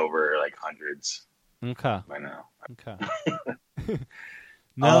way over like hundreds Okay. by now. Okay.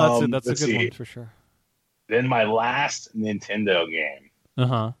 No, that's a let's good one see. for sure. Then my last Nintendo game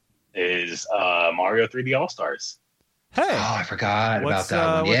Uh-huh. is Mario 3D All Stars. Hey. Oh, I forgot about What's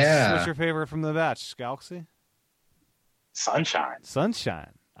that one. what's your favorite from the batch? Galaxy? Sunshine.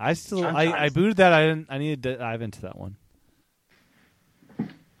 Sunshine. I Sunshine's- booted that. I needed to dive into that one.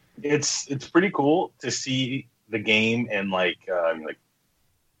 It's pretty cool to see the game in like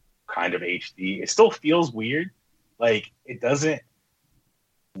kind of HD. It still feels weird. Like it doesn't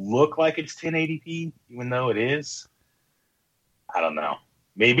look like it's 1080p, even though it is. I don't know.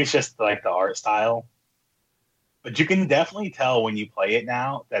 Maybe it's just like the art style. But you can definitely tell when you play it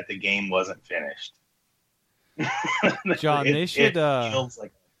now that the game wasn't finished. John, they should feels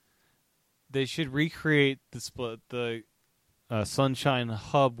like they should recreate the Sunshine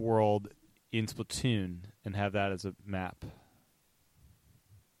Hub world in Splatoon and have that as a map.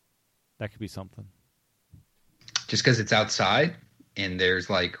 That could be something. Just because it's outside and there's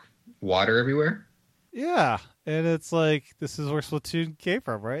like water everywhere. Yeah, and it's like this is where Splatoon came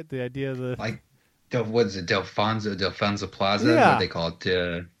from, right? The idea of the Like, what is it? Delfonso Plaza? Yeah. What they call it?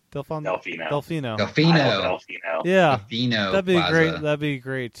 Delfino. Delfino. Delfino. Delfino. Yeah, Delfino that'd be Plaza. great. That'd be a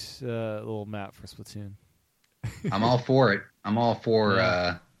great little map for Splatoon. I'm all for it. I'm all for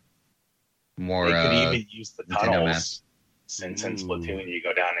Yeah. more. They could even use the Nintendo tunnels. maps. Since in Ooh. Splatoon you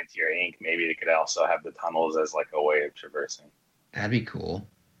go down into your ink, maybe they could also have the tunnels as like a way of traversing. That'd be cool.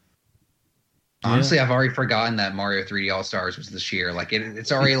 Yeah. Honestly, I've already forgotten that Mario 3D All Stars was this year. Like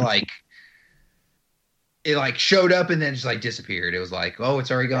it's already like it like showed up and then just like disappeared. It was like, oh,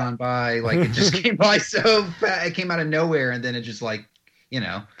 it's already gone by. Like it just came by so fast. It came out of nowhere and then it just like, you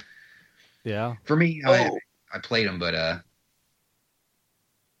know. Yeah. For me, Oh. I played them, but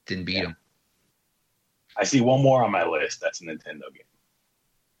didn't beat them. I see one more on my list. That's a Nintendo game.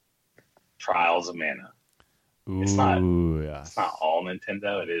 Trials of Mana. It's not- Ooh, yeah. It's not all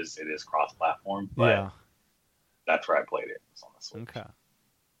Nintendo. It is cross-platform, but Yeah. that's where I played it. It was on the Switch. Okay.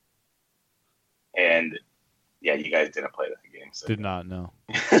 And yeah, you guys didn't play that game, so. Did not know.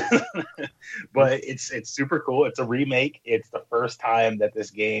 But it's super cool. It's a remake. It's the first time that this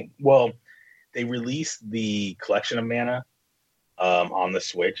game. Well, they released the Collection of Mana on the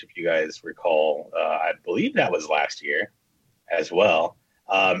Switch. If you guys recall, I believe that was last year as well,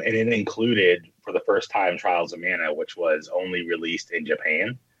 and it included for the first time Trials of Mana, which was only released in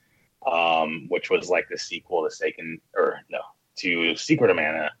Japan, which was like the sequel to Secret of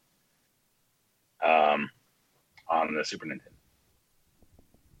Mana on the Super Nintendo.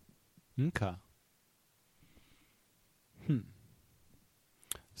 Okay.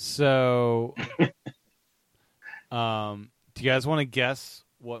 So, do you guys want to guess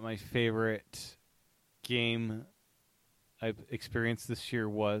what my favorite game I've experienced this year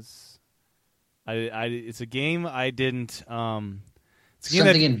was? It's a game I didn't. It's a game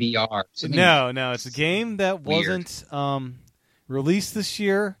Something in VR. Something No, it's a game that weird. wasn't released this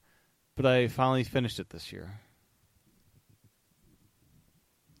year, but I finally finished it this year.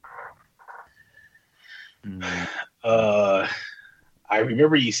 I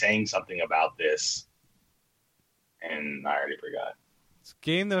remember you saying something about this, and I already forgot. It's a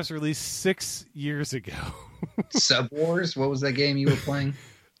game that was released 6 years ago. Sub Wars. What was that game you were playing?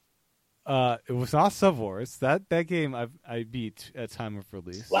 It was not Sub Wars. That game I beat at time of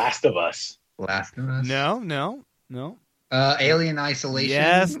release. Last of Us. Last of Us. No. Alien Isolation.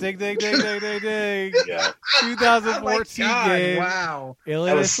 Yes, dig. Yeah, 2014 Oh my God, game. Wow.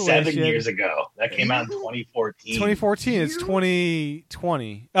 Alien that was Isolation. 7 years ago. That came out in 2014. 2014. It's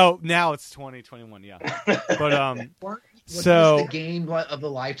 2020. Oh, now it's 2021. Yeah, but Was So- this the game of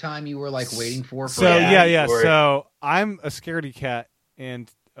the lifetime you were like waiting for? So Yeah, yeah. or- So I'm a scaredy cat and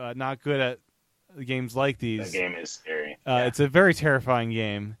not good at games like these. That game is scary. Yeah. It's a very terrifying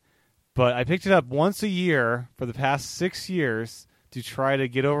game, but I picked it up once a year for the past 6 years to try to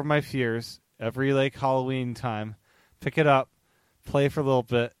get over my fears. Every like Halloween time, pick it up, play for a little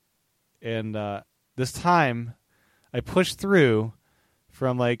bit, and this time I pushed through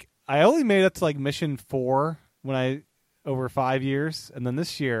from like I only made it to like mission 4 when I over 5 years, and then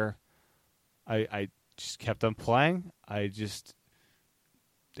this year I just kept on playing.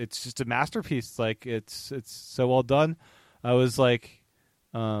 It's just a masterpiece. Like it's so well done. I was like,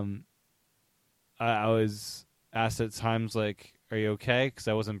 I was asked at times like, "Are you okay?" Because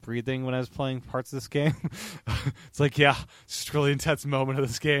I wasn't breathing when I was playing parts of this game. It's like, yeah, it's just a really intense moment of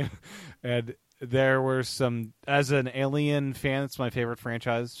this game. And there were some, as an Alien fan, it's my favorite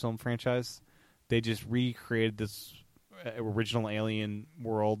film franchise. They just recreated this original Alien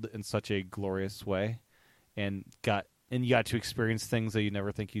world in such a glorious way, and you got to experience things that you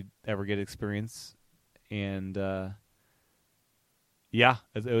never think you'd ever get to experience. And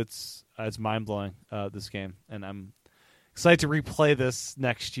it's mind blowing, this game, and I'm excited to replay this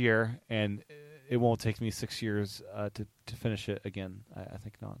next year. And it won't take me 6 years to finish it again. I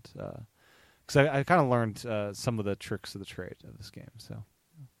think not, because I kind of learned some of the tricks of the trade of this game. So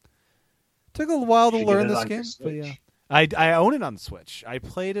took a while to learn this game, but yeah. I own it on Switch. I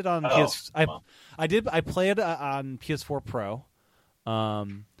played it on I played it on PS4 Pro,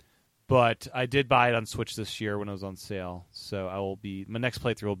 but I did buy it on Switch this year when it was on sale. So my next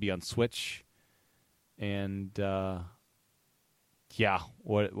playthrough will be on Switch, and what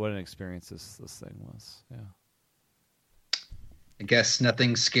an experience this thing was. Yeah. I guess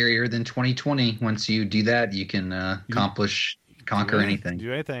nothing's scarier than 2020. Once you do that, you can conquer anything.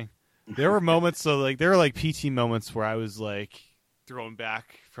 Do anything. There were moments, there were like PT moments where I was like thrown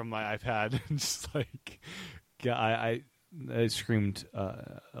back from my iPad and just like, yeah, I screamed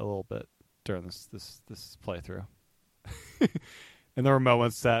a little bit during this playthrough. And there were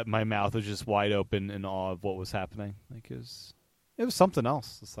moments that my mouth was just wide open in awe of what was happening. Like it was something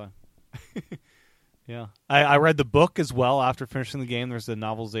else this time. Yeah, I read the book as well after finishing the game. There's a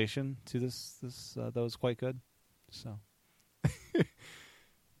novelization to this that was quite good. So,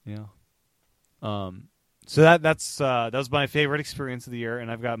 yeah. So that was my favorite experience of the year,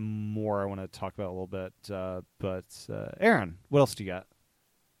 and I've got more I want to talk about a little bit. But Aaron, what else do you got?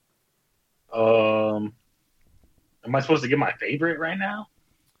 Am I supposed to give my favorite right now?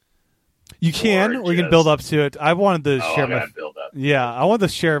 You can, or you can build up to it. I wanted to share my build up. Yeah, I wanted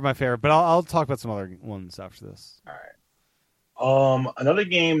to share my favorite, but I'll talk about some other ones after this. All right. Another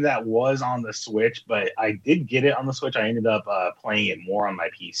game that was on the Switch, but I did get it on the Switch. I ended up playing it more on my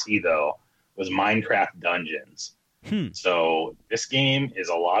PC though. Was Minecraft Dungeons. So this game is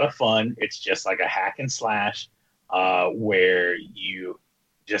a lot of fun. It's just like a hack and slash, where you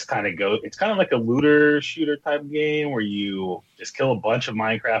just kind of go. It's kind of like a looter shooter type game where you just kill a bunch of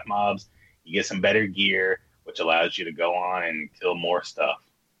Minecraft mobs. You get some better gear, which allows you to go on and kill more stuff,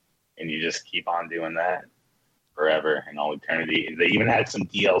 and you just keep on doing that forever and all eternity. They even had some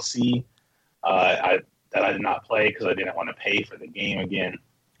DLC that I did not play because I didn't want to pay for the game again.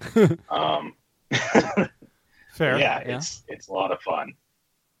 Fair. Yeah, it's a lot of fun.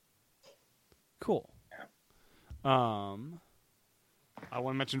 Cool. Yeah. I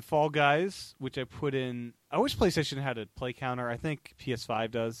want to mention Fall Guys, which I put in. I wish PlayStation had a play counter. I think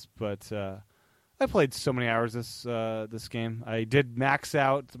PS5 does, but I played so many hours this game. I did max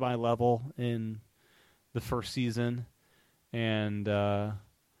out my level in the first season, and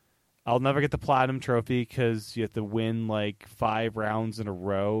I'll never get the platinum trophy because you have to win like 5 rounds in a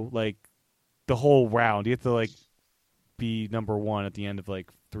row, like the whole round. You have to like be number one at the end of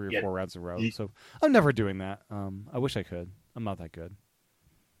like 3 or 4 rounds in a row. So I'm never doing that. I wish I could. I'm not that good.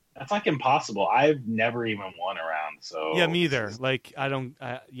 That's like impossible. I've never even won a round. So yeah, me either. Like I don't.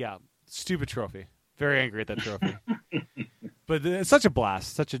 Stupid trophy. Very angry at that trophy. But it's such a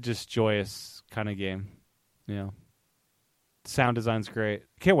blast, such a just joyous kind of game. You know, sound design's great.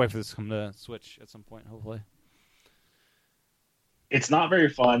 Can't wait for this to come to Switch at some point. Hopefully. It's not very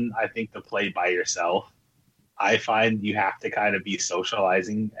fun, I think, to play by yourself. I find you have to kind of be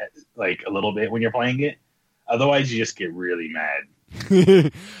socializing like a little bit when you're playing it. Otherwise, you just get really mad.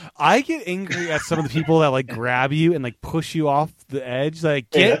 I get angry at some of the people that like grab you and like push you off the edge. Like,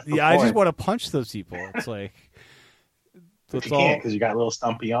 I just want to punch those people. It's like, but you can't because you got little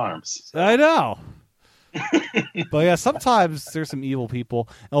stumpy arms. So. I know. But yeah, sometimes there's some evil people,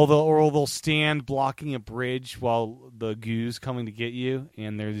 or they'll stand blocking a bridge while the goo's coming to get you,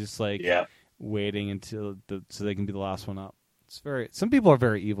 and they're just like waiting until so they can be the last one up. Some people are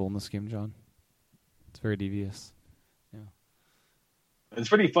very evil in this game, John. It's very devious. It's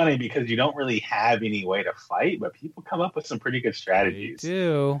pretty funny because you don't really have any way to fight, but people come up with some pretty good strategies. They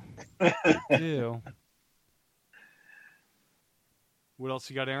do. They do. What else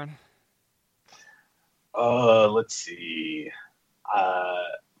you got, Aaron? Let's see.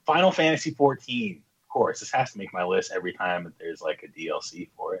 Final Fantasy 14. Of course, this has to make my list every time that there's like a DLC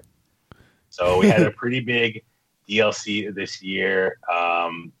for it. So we had a pretty big DLC this year.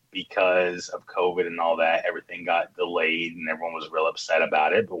 Because of COVID and all that, everything got delayed and everyone was real upset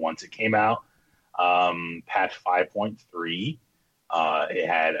about it. But once it came out, patch 5.3, it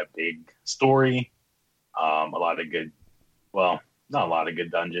had a big story, a lot of good well, not a lot of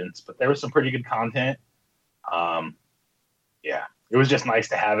good dungeons, but there was some pretty good content. Yeah, it was just nice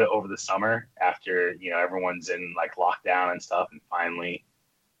to have it over the summer after everyone's in like lockdown and stuff, and finally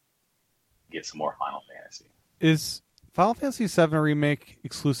get some more Final Fantasy. Is Final Fantasy VII remake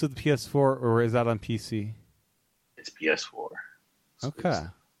exclusive to PS4 or is that on PC? It's PS4.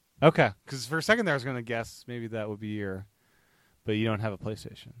 Okay. Because for a second there, I was going to guess maybe that would be your, but you don't have a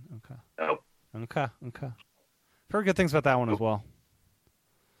PlayStation. Okay. Nope. Okay. Heard good things about that one as well.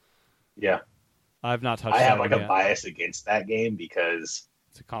 Yeah. I've not touched. I have that like one a yet. bias against that game because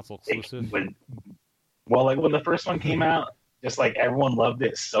It's a console exclusive. when the first one came out, just like everyone loved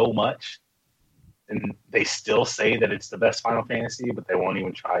it so much, and they still say that it's the best Final Fantasy, but they won't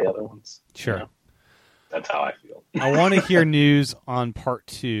even try other ones. Sure. That's how I feel. I want to hear news on Part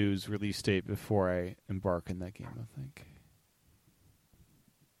 2's release date before I embark in that game, I think.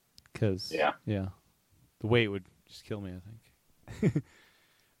 Because, the wait would just kill me, I think.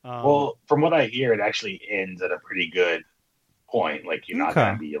 Well, from what I hear, it actually ends at a pretty good point. Like, you're not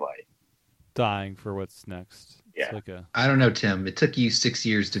going to be like dying for what's next. Yeah. It's like I don't know, Tim. It took you 6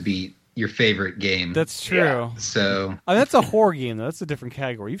 years to beat your favorite game. That's true. Yeah. So I mean, that's a horror game, though. That's a different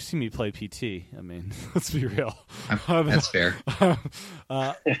category. You've seen me play PT. I mean, let's be real. that's fair.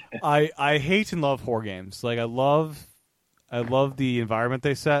 I hate and love horror games. Like I love the environment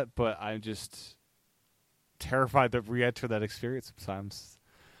they set, but I'm just terrified to re-enter that experience sometimes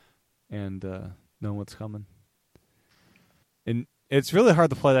and know what's coming. And it's really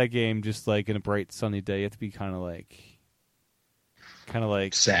hard to play that game just like in a bright sunny day. You have to be kind of like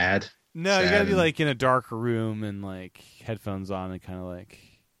sad. No, sad you gotta be like in a dark room and like headphones on and kind of like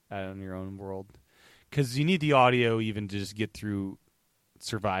out in your own world. Because you need the audio even to just get through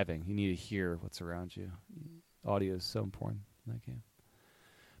surviving. You need to hear what's around you. Audio is so important in that game.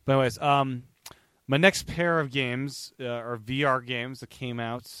 But anyways, my next pair of games are VR games that came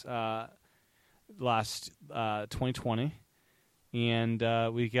out last 2020.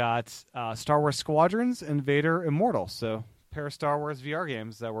 And we got Star Wars Squadrons and Vader Immortal. So pair of Star Wars VR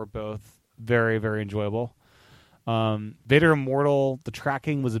games that were both very, very enjoyable. Vader Immortal, the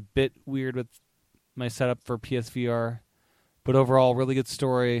tracking was a bit weird with my setup for PSVR, but overall, really good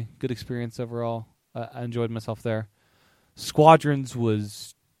story, good experience overall. I enjoyed myself there. Squadrons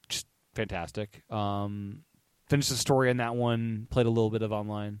was just fantastic. Finished the story on that one, played a little bit of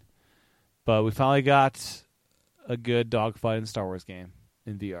online, but we finally got a good dogfight in Star Wars game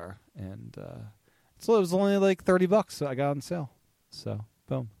in VR, and so it was only like $30, so I got it on sale. So,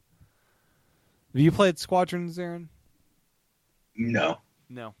 boom. Have you played Squadrons, Aaron? No.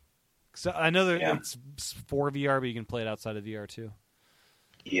 So I know that it's for VR, but you can play it outside of VR too.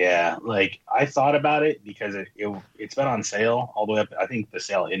 Yeah, like I thought about it because it's been on sale all the way up. I think the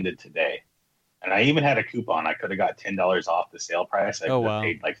sale ended today, and I even had a coupon. I could have got $10 off the sale price. I could have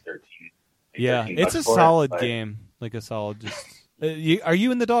paid like 13. Yeah, 13 it's a for solid it, game. Like a solid. Just are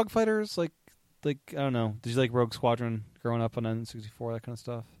you in the dogfighters? Like I don't know. Did you like Rogue Squadron growing up on N64, that kind of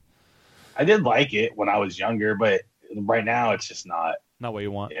stuff? I did like it when I was younger, but right now it's just not what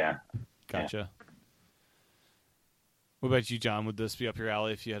you want. Yeah, gotcha. Yeah. What about you, John? Would this be up your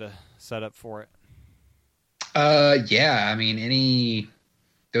alley if you had a setup for it? Yeah. I mean,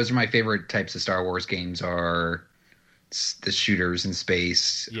 those are my favorite types of Star Wars games. Are the shooters in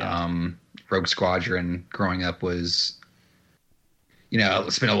space. Yeah. Rogue Squadron growing up was,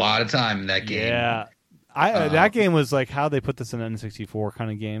 spent a lot of time in that game. Yeah. That game was like how they put this in an N64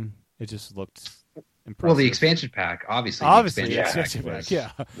 kind of game. It just looked impressive. Well, the expansion pack, obviously. The expansion pack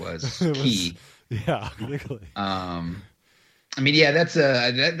was key. Yeah, particularly. I mean, yeah, that's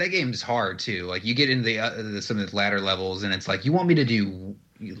that game's hard too. Like you get into some of the latter levels, and it's like you want me to do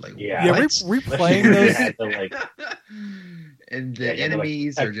like replaying those. And the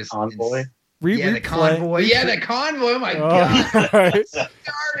enemies are just convoy. The convoy. Yeah, the convoy. Oh my god! Right.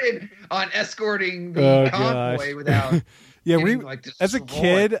 Started on escorting the convoy without. Yeah, like as a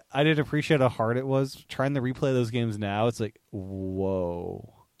kid, I didn't appreciate how hard it was trying to replay those games. Now it's like,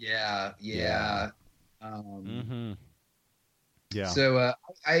 whoa. Yeah. Mm-hmm. Yeah. So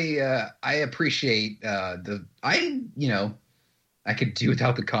I appreciate I could do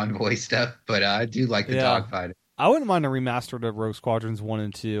without the convoy stuff, but I do like the dogfight. I wouldn't mind a remastered of Rogue Squadrons 1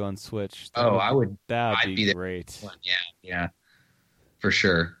 and 2 on Switch. I would. That'd be great. Yeah, for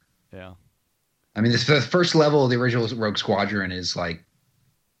sure. Yeah. I mean, the first level of the original Rogue Squadron is like,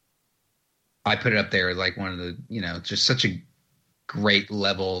 I put it up there like one of the, just such a great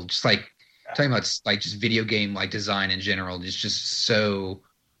level. Just like talking about like just video game like design in general. Just so.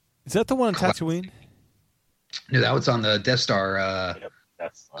 Is that the one on Tatooine? No, that was on the Death Star.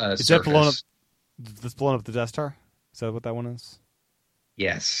 Yep, is that blown up? That's blown up the Death Star? Is that what that one is?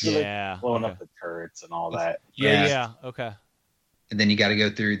 Yes. Yeah, like Yeah. blowing Okay. up the turrets and all that. Yeah. Yeah. Yeah. Okay. And then you got to go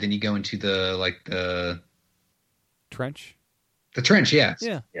through. Then you go into the Trench. trench. Yeah.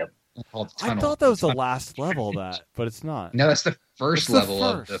 Yeah. Yep. Called the I tunnel. thought that was the Tunnel. last level of that, but it's not. No, that's the first It's the level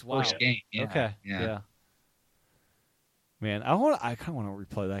of the first. Wow. first game. Yeah. Okay. Yeah. Man, I kind of want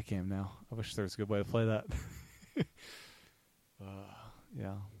to replay that game now. I wish there was a good way to play that.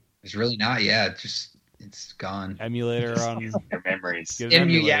 Yeah. It's really not. Yeah. It's gone. Emulator on. Their memories. Get an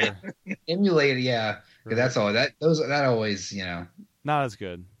emulator. Emulated. Yeah. 'Cause that's all. That always. Not as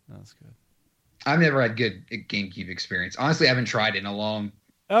good. Not as good. I've never had good GameCube experience. Honestly, I haven't tried it in a long.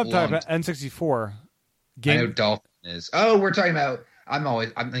 Oh, I'm talking Long about N64. I know Dolphin is. Oh, we're talking about.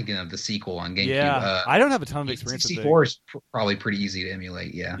 I'm thinking of the sequel on GameCube. Yeah, I don't have a ton of experience with 64 is probably pretty easy to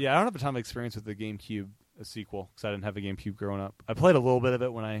emulate. Yeah. Yeah, I don't have a ton of experience with the GameCube sequel because I didn't have a GameCube growing up. I played a little bit of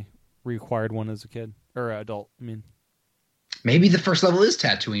it when I reacquired one as a kid or adult. I mean, Maybe the first level is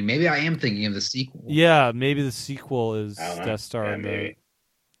Tatooine. Maybe I am thinking of the sequel. yeah, maybe the sequel is I don't know. Death Star. Yeah, and the, maybe.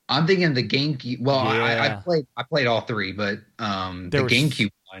 I'm thinking the GameCube. Well, Yeah. I played all three, but the There was-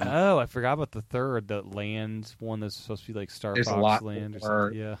 GameCube one. oh, I forgot about the third, the land one that's supposed to be like Star There's a Fox lot Land or more-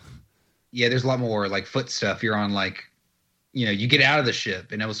 something. Yeah. Yeah, there's a lot more like foot stuff. You're on like, you get out of the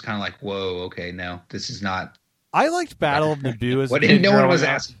ship, and it was kind of like, whoa, okay, no, this is not. I liked Battle of Naboo as a What kid. no one growing was up.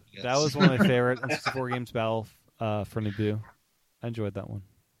 asking. That was one of my favorite N64 games, Battle for Naboo. I enjoyed that one.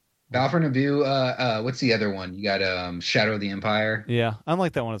 Battle for Naboo. What's the other one? You got Shadow of the Empire. Yeah, I don't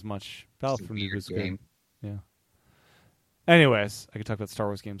like that one as much. Battle It's a for weird Naboo is good. game. Yeah. Anyways, I could talk about Star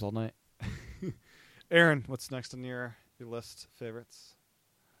Wars games all night. Aaron, what's next on your list favorites?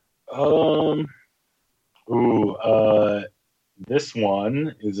 This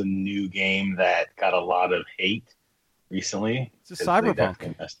one is a new game that got a lot of hate recently. It's a 'cause they Cyberpunk.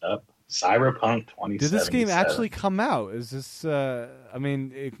 definitely messed up. Cyberpunk 2077. Did this game actually come out? Is this? I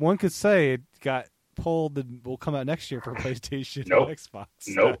mean, one could say it got pulled and will come out next year for PlayStation Nope. and Xbox.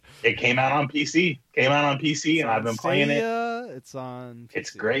 Nope. It came out on PC. It's and on I've been playing it. Stadia, It's on. PC.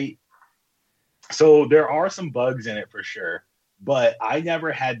 It's great. So there are some bugs in it for sure, but I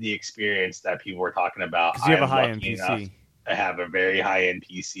never had the experience that people were talking about. because you have a I'm high end lucky PC. enough to have a very high end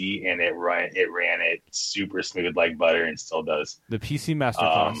PC, and it ran it super smooth like butter, and still does. The PC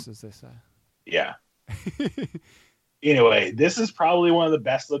masterclass, as they say. Yeah. Anyway, this is probably one of the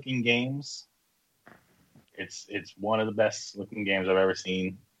best looking games. It's one of the best looking games I've ever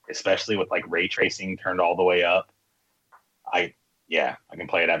seen, especially with like ray tracing turned all the way up. I can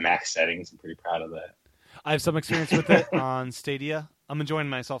play it at max settings. I'm pretty proud of that. I have some experience with it on Stadia. I'm enjoying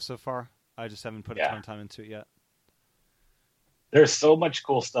myself so far. I just haven't put a ton of time into it yet. There's so much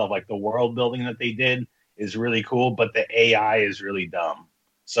cool stuff. Like the world building that they did is really cool, but the AI is really dumb.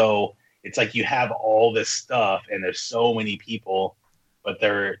 So it's like you have all this stuff and there's so many people, but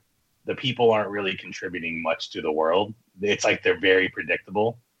the people aren't really contributing much to the world. It's like they're very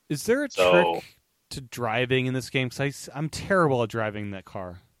predictable. Is there a trick to driving in this game? Because I'm terrible at driving that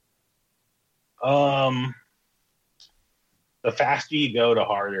car. The faster you go, the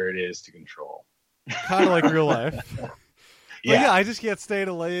harder it is to control. Kind of like real life. Yeah. Yeah, I just can't stay in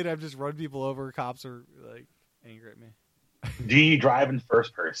a lane. I just run people over. Cops are like angry at me. Do you drive in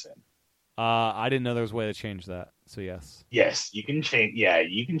first person? I didn't know there was a way to change that. So yes, Yes, you can change. Yeah,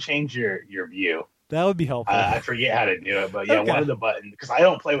 you can change your view. that would be helpful. I forget how to do it, but yeah, Okay. one of the buttons, because I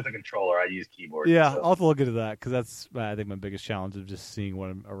don't play with a controller. I use keyboard. yeah, so. I'll have to look into that because that's I think my biggest challenge of just seeing what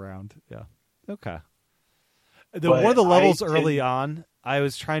I'm around. Yeah. Okay. One of the levels early on, I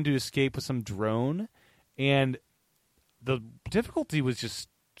was trying to escape with some drone, and the difficulty was just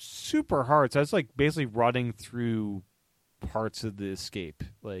super hard. So I was like basically running through parts of the escape.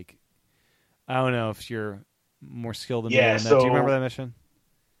 Like, I don't know if you're more skilled than me on that. Do you remember that mission?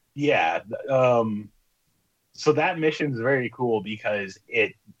 Yeah. So that mission's very cool because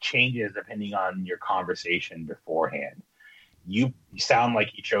it changes depending on your conversation beforehand. You sound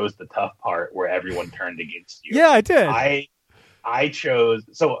like you chose the tough part where everyone turned against you. Yeah, I did. I chose,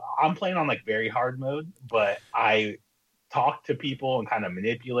 so I'm playing on like very hard mode, but I talked to people and kind of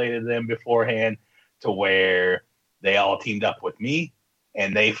manipulated them beforehand to where they all teamed up with me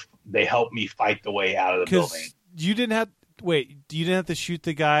and they helped me fight the way out of the building. You didn't have you didn't have to shoot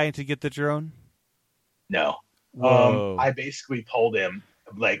the guy to get the drone? No. Whoa. I basically told him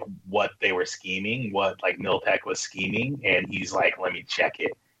like what they were scheming, what like Miltech was scheming, and he's like, let me check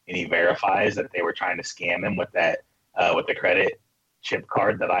it. And he verifies that they were trying to scam him with that with the credit chip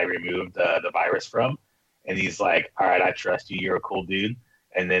card that I removed the virus from. And he's like, all right, I trust you. You're a cool dude.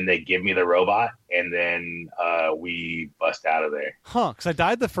 and then they give me the robot, and then we bust out of there. Huh, because I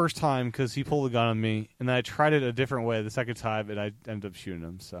died the first time because he pulled a gun on me, and then I tried it a different way the second time, and I ended up shooting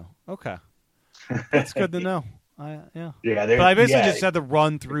him. So, okay. That's good to know. Yeah. But I basically just had to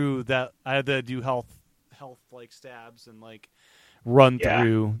run through that. I had to do health like stabs and like run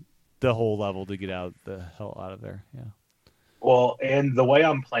through the whole level to get the hell out of there. Yeah. Well, and the way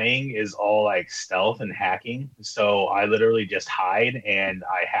I'm playing is all like stealth and hacking. So I literally just hide and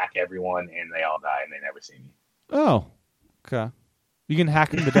I hack everyone, and they all die and they never see me. Oh, okay. You can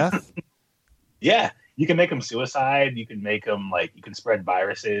hack them to death? Yeah. You can make them suicide. You can make them like, you can spread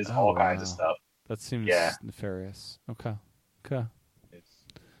viruses, all kinds of stuff. That seems nefarious. Okay.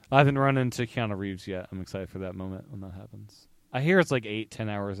 I haven't run into Keanu Reeves yet. I'm excited for that moment when that happens. I hear it's like 8-10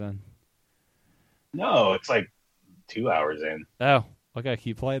 hours in. No, it's like 2 hours in. Oh, I gotta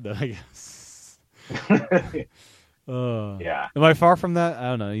keep playing then, I guess. Yeah. Am I far from that? I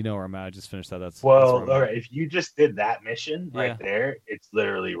don't know. You know where I'm at. I just finished that. That's all right. If you just did that mission right there, it's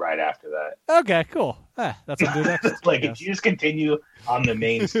literally right after that. Okay, cool. That's what I'm doing next. Like if you just continue on the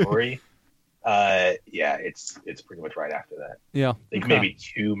main story, it's pretty much right after that. Yeah. Like maybe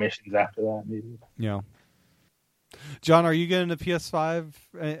 2 missions after that, maybe. Yeah. John, are you getting a PS5?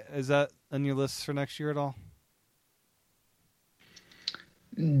 Is that on your list for next year at all?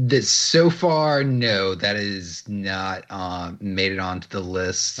 So far, no, that is not made it onto the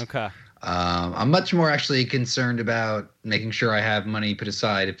list. Okay. I'm much more actually concerned about making sure I have money put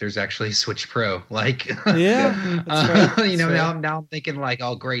aside if there's actually a Switch Pro. Like, that's right. Now I'm thinking like,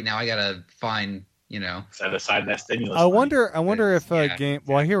 oh, great, now I gotta find, set aside that stimulus. I wonder if a game.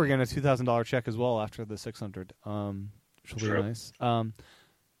 Well, I hear we're getting a $2,000 check as well after the $600, which will be nice.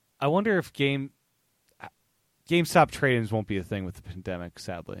 I wonder if GameStop trade-ins won't be a thing with the pandemic,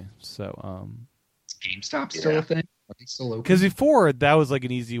 sadly. So, GameStop still a thing? Are they still open? Because before that was like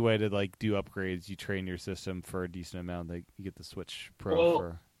an easy way to like do upgrades. You train your system for a decent amount. Like you get the Switch Pro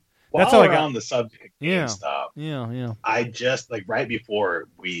for. That's how I got on the subject of GameStop. Yeah. I just like right before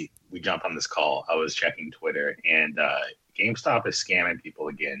we jumped on this call, I was checking Twitter, and GameStop is scamming people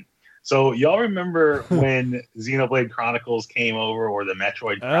again. So y'all remember when Xenoblade Chronicles came over, or the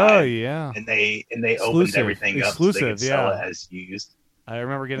Metroid Prime? Oh yeah. And they opened everything up so they could sell it as used. I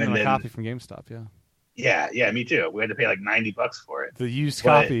remember getting a copy from GameStop. Yeah, me too. We had to pay like $90 for it. The used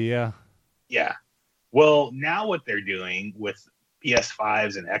copy, yeah. Yeah. Well, now what they're doing with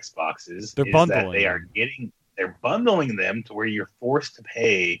PS5s and Xboxes they're is bundling. that they're bundling them to where you're forced to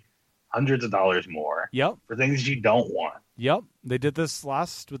pay hundreds of dollars more for things you don't want. Yep. They did this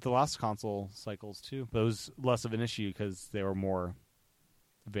with the last console cycles too, but it was less of an issue because they were more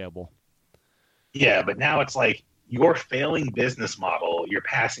available. Yeah, but now it's like your failing business model, you're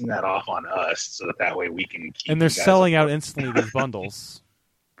passing that off on us so that way we can keep. And they're selling out instantly these bundles.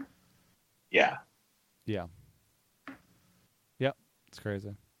 Yeah. Yep. It's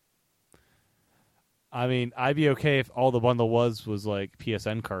crazy. I mean, I'd be okay if all the bundle was like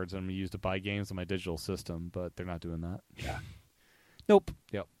PSN cards and we used to buy games on my digital system, but they're not doing that. Yeah. Nope.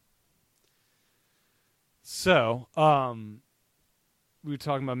 Yep. So, we were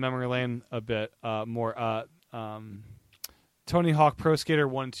talking about Memory Lane a bit more. Tony Hawk Pro Skater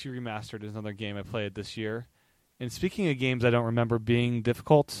 1 and 2 Remastered is another game I played this year. And speaking of games I don't remember being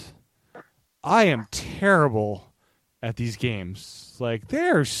difficult, I am terrible at these games. Like,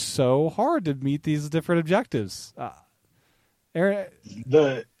 they're so hard to meet these different objectives. Aaron,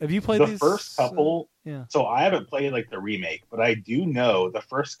 have you played the these? First couple? Yeah. So I haven't played like the remake, but I do know the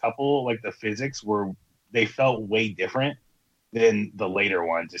first couple, like the physics they felt way different than the later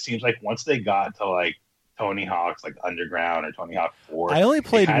ones. It seems like once they got to like Tony Hawk's like Underground or Tony Hawk 4, I only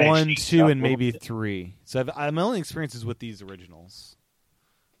played 1, 2, and maybe 3. So my only experiences with these originals.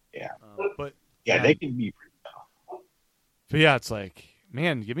 Yeah, but they can be pretty tough. But yeah, it's like,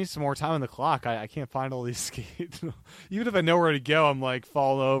 man, give me some more time on the clock. I can't find all these skates. Even if I know where to go, I'm like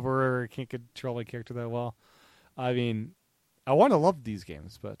falling over or can't control my character that well. I mean, I want to love these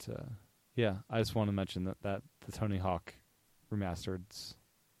games, but yeah, I just want to mention that the Tony Hawk remasters.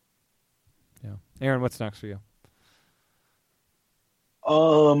 Yeah, Aaron, what's next for you?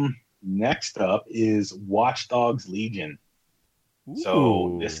 Next up is Watch Dogs Legion. Ooh.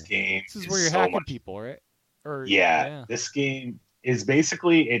 So this game is where you're hacking people, right? This game is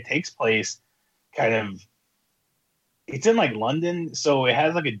basically, it takes place kind of, it's in like London, so it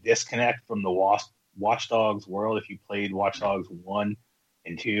has like a disconnect from the Watch Dogs world. If you played Watch Dogs 1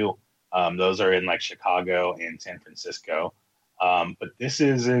 and 2, those are in like Chicago and San Francisco. But this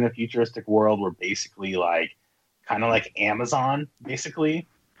is in a futuristic world where basically like kind of like Amazon basically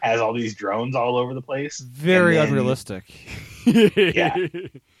has all these drones all over the place. Very unrealistic. Yeah.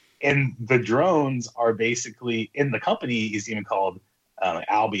 And the drones are basically, and the company is even called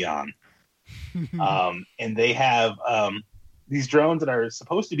Albion. And they have these drones that are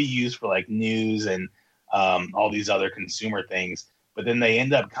supposed to be used for like news and all these other consumer things, but then they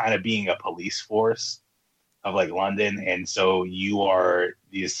end up kind of being a police force of like London. And so you are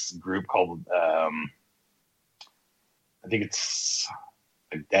this group called, I think it's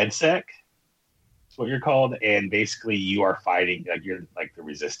like DedSec. That's what you're called. And basically you are fighting, like you're like the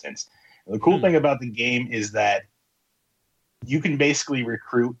resistance. And the cool thing about the game is that you can basically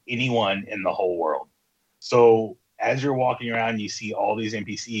recruit anyone in the whole world. So as you're walking around, you see all these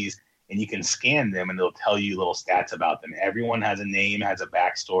NPCs and you can scan them and they'll tell you little stats about them. Everyone has a name, has a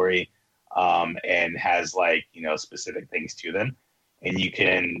backstory, and has like, specific things to them. And you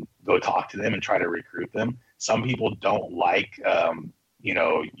can go talk to them and try to recruit them. Some people don't like,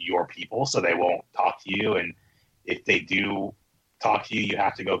 your people, so they won't talk to you. And if they do talk to you, you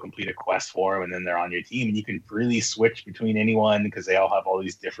have to go complete a quest for them, and then they're on your team. And you can freely switch between anyone because they all have all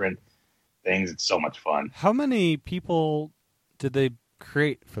these different things. It's so much fun. How many people did they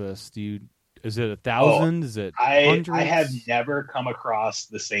create for this? Is it 1,000? Is it hundreds? I have never come across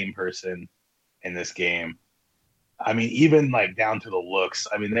the same person in this game. I mean, even like down to the looks.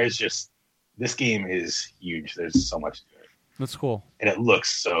 I mean, this game is huge. There's so much to it. That's cool. And it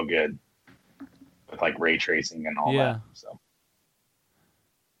looks so good with like ray tracing and all that. So.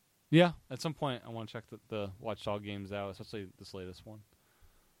 Yeah, at some point I want to check the Watch Dogs games out, especially this latest one.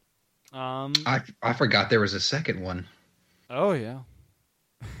 I forgot there was a second one. Oh yeah.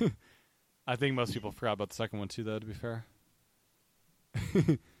 I think most people forgot about the second one too, though, to be fair.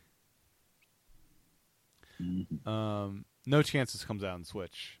 No chance this comes out on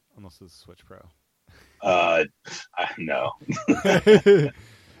Switch unless it's Switch Pro. No. I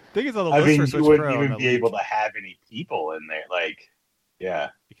think it's on the list for Switch you wouldn't Pro even be able to have any people in there. Like, yeah.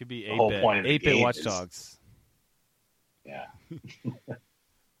 It could be 8-bit Watch Dogs. Yeah.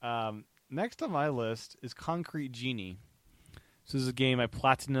 Next on my list is Concrete Genie. So this is a game I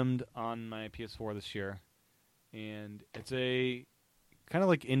platinumed on my PS4 this year. And it's a kind of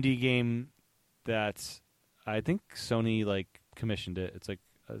like indie game that I think Sony like commissioned it. It's like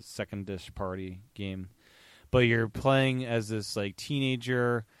a second-ish party game. But you're playing as this like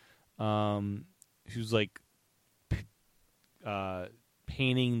teenager who's like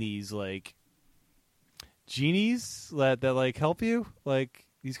painting these like genies that like help you. Like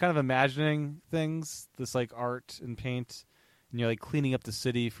he's kind of imagining things, this like art and paint, and you're like cleaning up the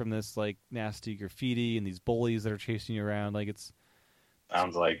city from this like nasty graffiti and these bullies that are chasing you around. Like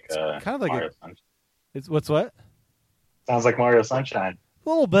sounds like kind of like Mario Sunshine. It's what? Sounds like Mario Sunshine. A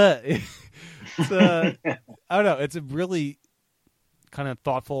little bit. It's, I don't know. It's a really kind of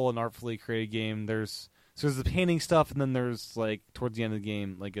thoughtful and artfully created game. There's the painting stuff, and then there's like towards the end of the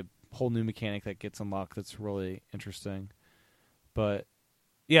game, like a whole new mechanic that gets unlocked that's really interesting. But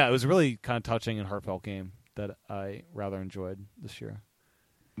yeah, it was a really kind of touching and heartfelt game that I rather enjoyed this year.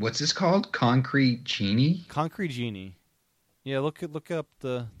 What's this called? Concrete Genie? Concrete Genie. Yeah, look up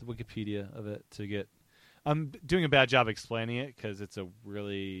the Wikipedia of it to get. I'm doing a bad job explaining it because it's a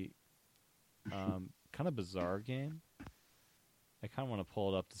really kind of bizarre game. I kind of want to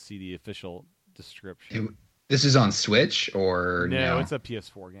pull it up to see the official description. This is on Switch or no? It's a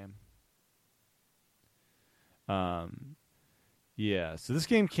PS4 game. Yeah. So this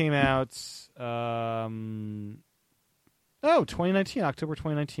game came out 2019, October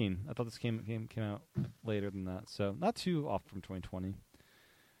 2019. I thought this game came out later than that, so not too off from 2020.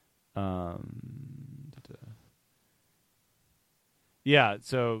 Yeah,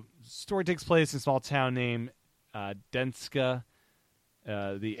 so story takes place in a small town named Denska.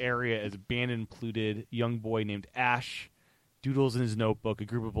 The area is abandoned, polluted. Young boy named Ash doodles in his notebook. A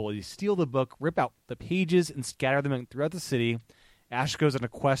group of bullies steal the book, rip out the pages, and scatter them throughout the city. Ash goes on a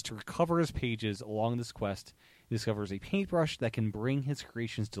quest to recover his pages. Along this quest, he discovers a paintbrush that can bring his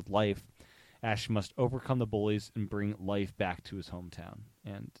creations to life. Ash must overcome the bullies and bring life back to his hometown.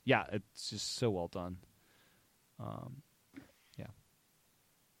 And yeah, it's just so well done. Yeah.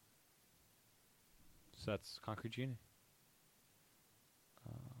 So that's Concrete Genie.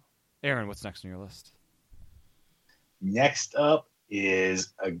 Aaron, what's next on your list? Next up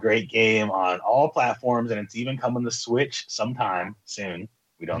is a great game on all platforms, and it's even coming to Switch sometime soon.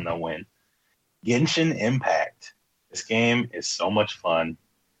 We don't know when. Genshin Impact. This game is so much fun.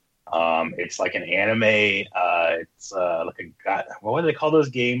 It's like an anime. It's like what do they call those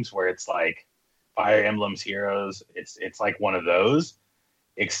games where it's like Fire Emblem's Heroes? It's like one of those,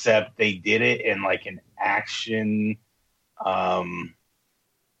 except they did it in like an action, kind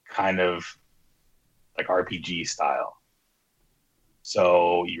of like RPG style.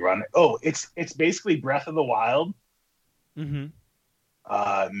 So you run. Oh, it's basically Breath of the Wild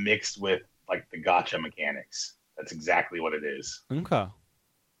Mm-hmm. mixed with like the gotcha mechanics. That's exactly what it is. Okay.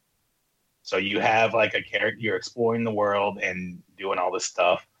 So you have like a character, you're exploring the world and doing all this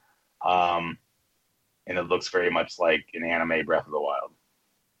stuff, and it looks very much like an anime Breath of the Wild.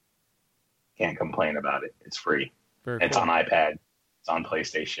 Can't complain about it. It's free. Very It's cool. on iPad. It's on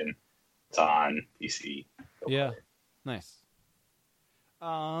PlayStation. It's on PC. Yeah. Nice.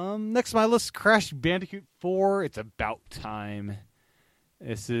 Next on my list, Crash Bandicoot 4. It's about time.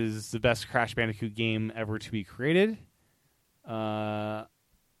 This is the best Crash Bandicoot game ever to be created. I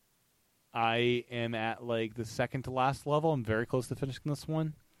am at like the second to last level. I'm very close to finishing this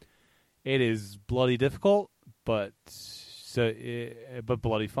one. It is bloody difficult, but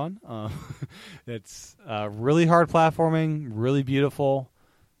bloody fun. It's really hard platforming, really beautiful,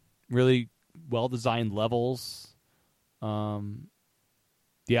 really well designed levels.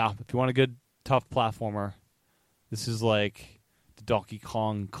 Yeah, if you want a good tough platformer, this is like the Donkey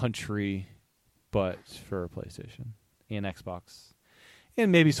Kong Country, but for PlayStation and Xbox, and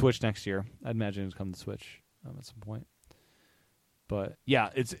maybe Switch next year. I'd imagine it's come to Switch at some point. But yeah,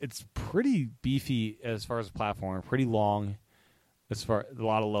 it's pretty beefy as far as the platform, pretty long. As far a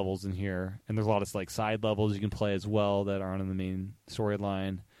lot of levels in here, and there's a lot of like side levels you can play as well that aren't in the main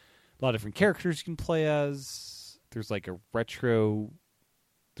storyline. A lot of different characters you can play as. There's like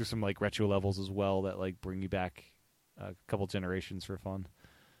there's some like retro levels as well that like bring you back a couple generations for fun.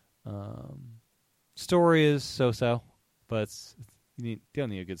 Story is so, but you don't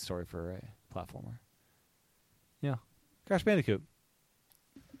need a good story for a platformer. Yeah, Crash Bandicoot.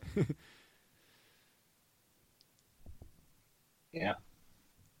 Yeah.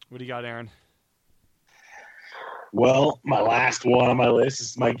 What do you got, Aaron? Well, my last one on my list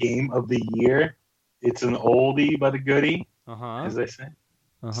is my game of the year. It's an oldie but a goodie, as they say.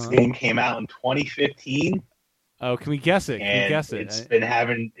 This game came out in 2015. Oh, can we guess it? Can we guess it? It's been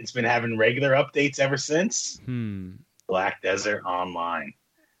having regular updates ever since. Black Desert Online.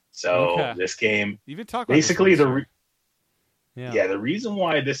 So this game, you even talk about basically the the reason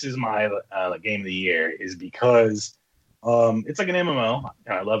why this is my game of the year is because it's like an MMO.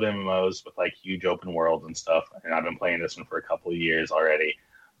 And I love MMOs with like huge open worlds and stuff. And I've been playing this one for a couple of years already.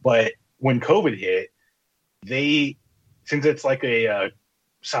 But when COVID hit, since it's like a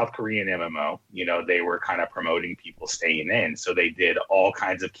South Korean MMO, they were kind of promoting people staying in. So they did all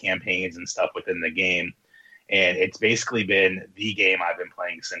kinds of campaigns and stuff within the game. And it's basically been the game I've been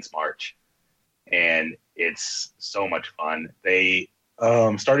playing since March. And it's so much fun. They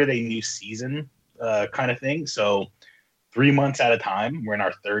started a new season kind of thing. So 3 months at a time, we're in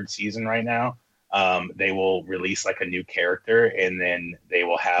our third season right now. They will release like a new character, and then they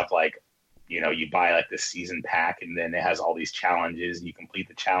will have like, you buy like this season pack, and then it has all these challenges. You complete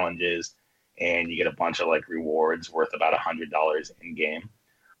the challenges, and you get a bunch of like rewards worth about $100 in game.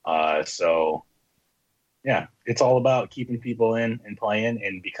 So yeah, it's all about keeping people in and playing.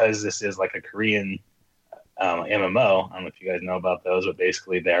 And because this is like a Korean MMO, I don't know if you guys know about those, but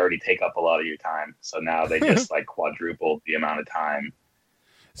basically they already take up a lot of your time. So now they just like quadrupled the amount of time.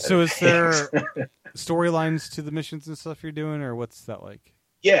 So is there storylines to the missions and stuff you're doing, or what's that like?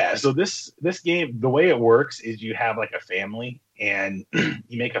 Yeah, so this game, the way it works is you have like a family, and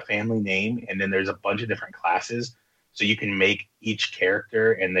you make a family name, and then there's a bunch of different classes. So you can make each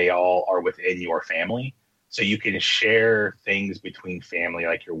character, and they all are within your family. So you can share things between family,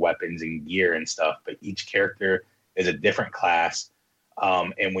 like your weapons and gear and stuff, but each character is a different class.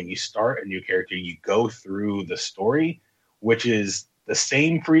 And when you start a new character, you go through the story, which is the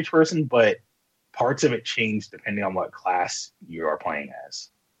same for each person, but parts of it change depending on what class you are playing as.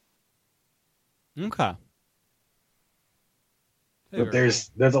 Okay. But there's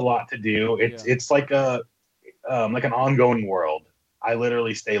a lot to do. It's like an ongoing world. I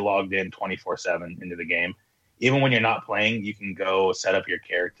literally stay logged in 24/7 into the game. Even when you're not playing, you can go set up your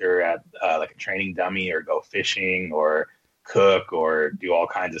character at like a training dummy, or go fishing, or cook, or do all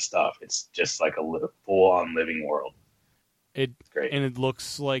kinds of stuff. It's just like a full-on living world. It's great. And it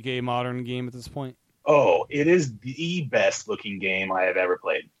looks like a modern game at this point? Oh, it is the best-looking game I have ever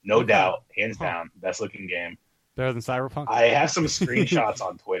played. No doubt. Hands down. Best-looking game. Better than Cyberpunk? I have some screenshots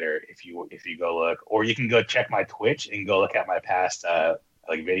on Twitter if you go look, or you can go check my Twitch and go look at my past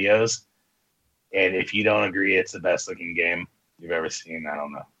like videos. And if you don't agree it's the best looking game you've ever seen, I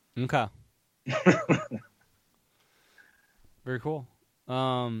don't know. Okay. Very cool.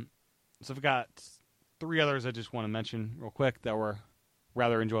 So I've got 3 others I just want to mention real quick that were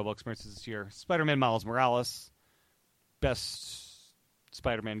rather enjoyable experiences this year. Spider-Man Miles Morales, best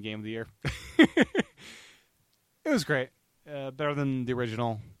Spider-Man game of the year. It was great. better than the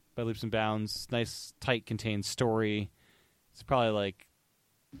original by leaps and bounds. Nice, tight, contained story. It's probably like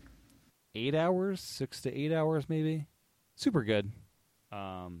 8 hours, 6 to 8 hours, maybe. Super good.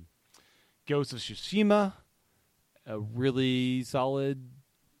 Ghost of Tsushima, a really solid,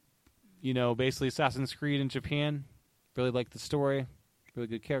 basically Assassin's Creed in Japan. Really like the story. Really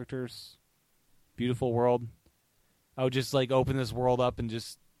good characters. Beautiful world. I would just open this world up and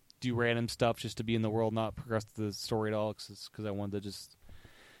just do random stuff just to be in the world, not progress the story at all, because I wanted to just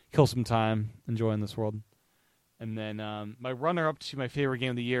kill some time enjoying this world. And then my runner-up to my favorite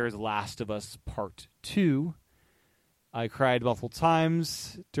game of the year is Last of Us Part 2. I cried multiple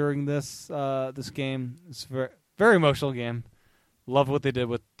times during this game. It's a very, very emotional game. Love what they did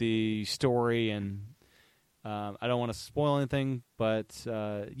with the story, and I don't want to spoil anything, but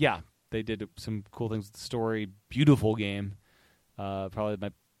they did some cool things with the story. Beautiful game. Probably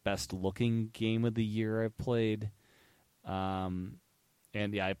my best-looking game of the year I've played. And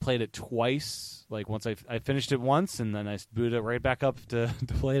I played it twice. Once I finished it once, and then I booted it right back up to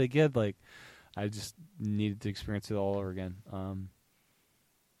play it again. I just needed to experience it all over again.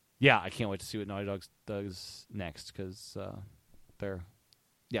 I can't wait to see what Naughty Dog does next, because they're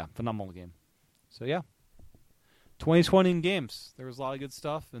phenomenal game. So 2020 in games. There was a lot of good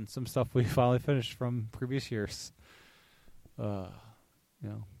stuff, and some stuff we finally finished from previous years. Nice.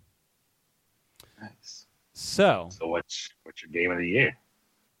 So what's your game of the year?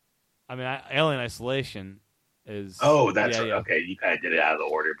 I mean, Alien Isolation is. Oh, that's yeah, right. yeah. Okay, you kind of did it out of the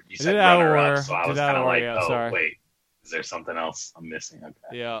order, but you said did it out of runner order. up, so I Did was it out kind of of order, like, yeah, oh, sorry. wait, is there something else I'm missing?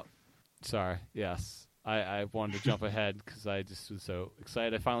 Okay. Yeah. Sorry. Yes. I wanted to jump ahead because I just was so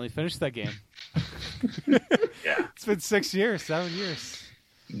excited I finally finished that game. Yeah. It's been 6 years, 7 years.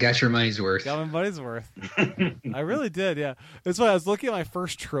 Got your money's worth. Got my money's worth. I really did, yeah. That's why I was looking at my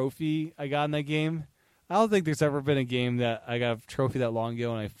first trophy I got in that game. I don't think there's ever been a game that I got a trophy that long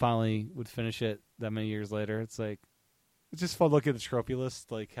ago and I finally would finish it that many years later. It's just fun looking at the trophy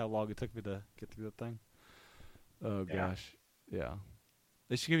list, how long it took me to get through that thing. Oh, gosh. Yeah.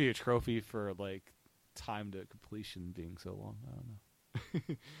 They should give you a trophy for, time to completion being so long. I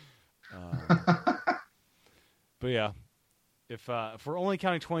don't know. But yeah, if we're only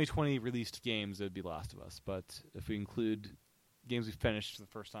counting 2020 released games, it would be Last of Us. But if we include games we finished for the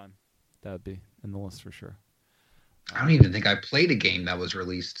first time, that would be in the list for sure. I don't even think I played a game that was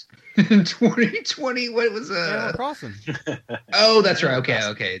released in 2020. What was Animal Crossing. Oh, that's right.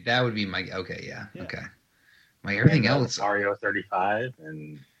 Okay. That would be my. Okay, yeah. Okay. My everything else. Mario 35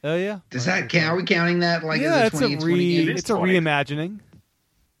 and. Oh yeah. Does that count? Are we counting that yeah, as a 2020 game? It's a reimagining.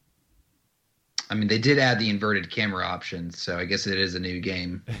 I mean, they did add the inverted camera option, so I guess it is a new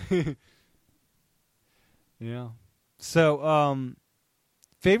game. Yeah. So,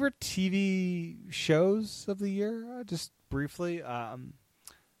 favorite TV shows of the year? Just briefly, I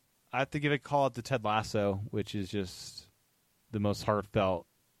have to give a call out to Ted Lasso, which is just the most heartfelt,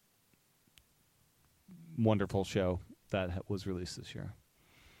 wonderful show that was released this year.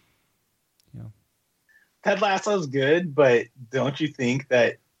 Yeah. Ted Lasso's good, but don't you think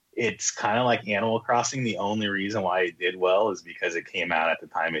that it's kind of like Animal Crossing? The only reason why it did well is because it came out at the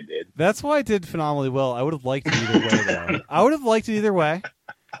time it did. That's why it did phenomenally well. I would have liked it either way, though. I would have liked it either way.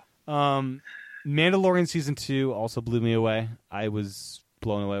 Mandalorian Season 2 also blew me away. I was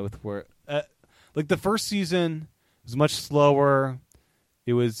blown away with where... the first season was much slower.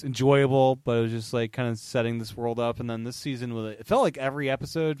 It was enjoyable, but it was just kind of setting this world up. And then this season, it felt like every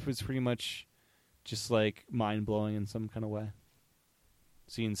episode was pretty much just mind-blowing in some kind of way.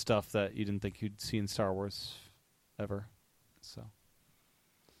 Seeing stuff that you didn't think you'd see in Star Wars ever. So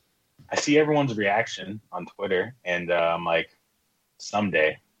I see everyone's reaction on Twitter, and I'm like,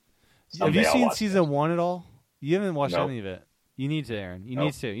 someday have you I'll seen watch season this. 1 at all? You haven't watched Nope. any of it. You need to, Aaron. You Nope.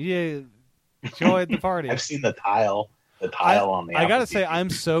 need to. You need to join the party. I've seen the tile on the. I gotta Apple say, TV. I'm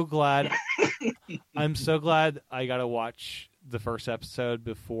so glad. I'm so glad I got to watch the first episode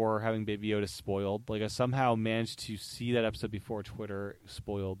before having Baby Yoda spoiled. I somehow managed to see that episode before Twitter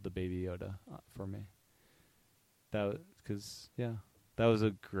spoiled the Baby Yoda for me. That was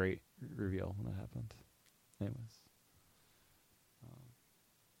a great reveal when that happened. Anyways.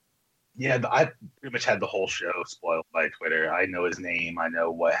 Yeah, I pretty much had the whole show spoiled by Twitter. I know his name. I know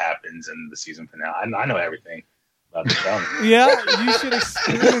what happens in the season finale. I know everything about the show. Yeah, you should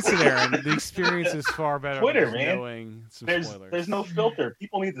experience it, Aaron. The experience is far better Twitter, than man. knowing some spoilers. There's no filter.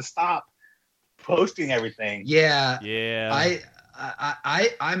 People need to stop posting everything. Yeah. Yeah.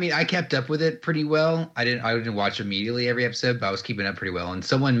 I mean, I kept up with it pretty well. I didn't watch immediately every episode, but I was keeping up pretty well. And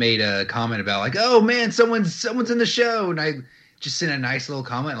someone made a comment about oh man, someone's in the show, and I just sent a nice little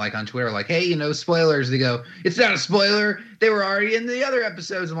comment like on Twitter, like, "Hey, spoilers." They go, "It's not a spoiler. They were already in the other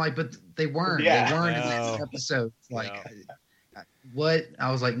episodes." I'm like, "But they weren't. Yeah. They weren't in No. this episode." Like, No. what?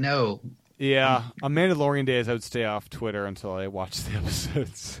 I was like, "No." Yeah, on Mandalorian days, I would stay off Twitter until I watched the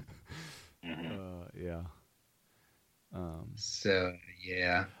episodes. Yeah. So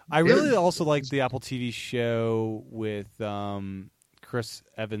yeah, I really also like the Apple TV show with Chris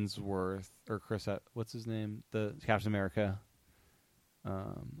Evansworth or what's his name? The Captain America.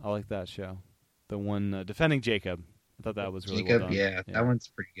 I like that show. The one defending Jacob. I thought that was really Jacob. well done. Yeah, that one's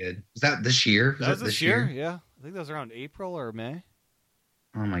pretty good. Was that this year? That was this year. Yeah, I think that was around April or May.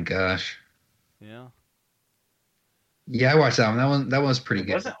 Oh my gosh. Yeah. Yeah, I watched that one. That one was pretty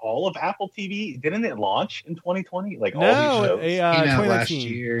good. Wasn't all of Apple TV? Didn't it launch in 2020? Like all No, these shows? 2019. last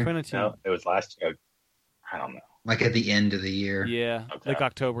year. 2019. No, it was last year. I don't know. Like at the end of the year. Yeah, Okay. like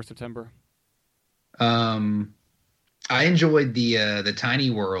October, September. I enjoyed the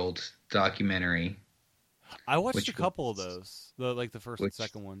Tiny World documentary. I watched Which a couple of was- those. The first and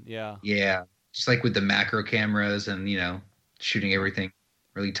second one. Yeah. Yeah, just like with the macro cameras and shooting everything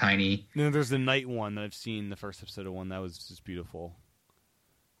really tiny. And then there's the night one that I've seen, the first episode of one that was just beautiful.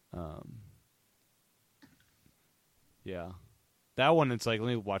 Yeah, that one. It's like, let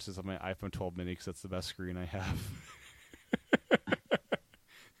me watch this on my iPhone 12 mini because that's the best screen I have.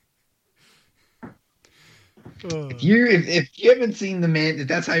 If you haven't seen if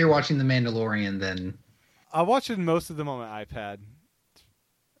that's how you're watching The Mandalorian, then I watched most of them on my iPad.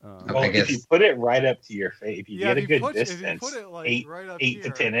 Well, I guess- if you put it right up to your face, if you get a good if you distance, put it like 8 right up to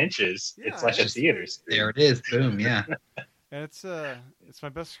here, 10 inches, Yeah, it's like a it's- theater screen. there it is. Boom. Yeah. and it's my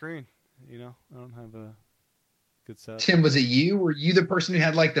best screen. I don't have a good setup. Tim, was it you? Were you the person who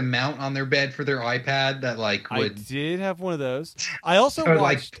had like the mount on their bed for their iPad that like I would did have one of those. I also like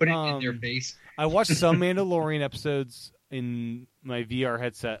watched, put it in their face? I watched some Mandalorian episodes in my VR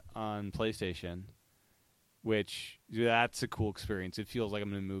headset on PlayStation, which that's a cool experience. It feels like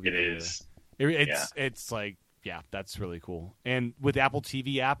I'm in a movie. It theater. is. It's like, yeah, that's really cool. And with the Apple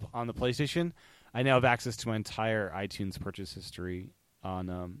TV app on the PlayStation, I now have access to my entire iTunes purchase history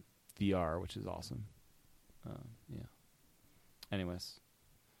on VR, which is awesome. Yeah. Anyways,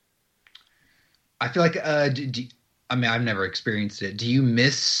 I feel like I mean, I've never experienced it. Do you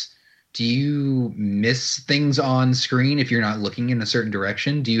miss things on screen if you're not looking in a certain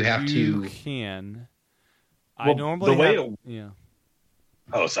direction? Do you have you to? can. I Well, normally the way have, yeah.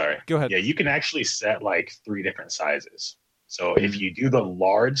 Oh, sorry. Go ahead. Yeah, you can actually set like 3 different sizes. So if you do the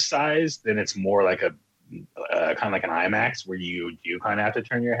large size, then it's more like a kind of like an IMAX where you kind of have to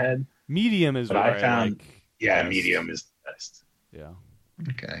turn your head. Medium is But what I found- like. Yeah, best. medium is the best. Yeah.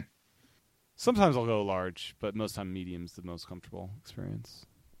 Okay. Sometimes I'll go large, but most time medium's the most comfortable experience.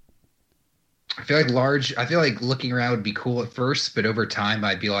 I feel like large. I feel like looking around would be cool at first, but over time,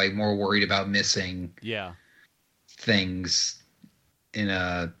 I'd be like more worried about missing Yeah. things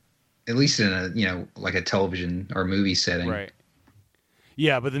at least in a like a television or movie setting. Right.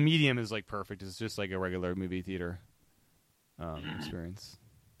 Yeah, but the medium is like perfect. It's just like a regular movie theater experience.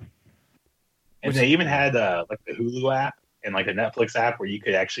 And they even had like the Hulu app and like a Netflix app where you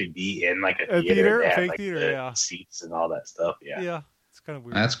could actually be in like a A theater. theater? They A had, fake like, theater, the yeah. seats and all that stuff. Yeah. Yeah. It's kind of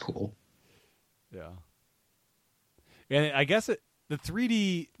weird. That's cool. Yeah. And I guess the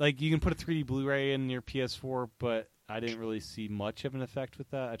 3D, like you can put a 3D Blu-ray in your PS4, but I didn't really see much of an effect with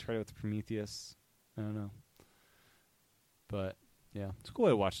that. I tried it with Prometheus. I don't know. But yeah, it's a cool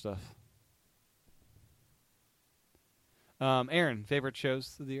way to watch stuff. Aaron, favorite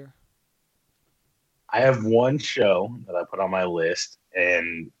shows of the year? I have one show that I put on my list,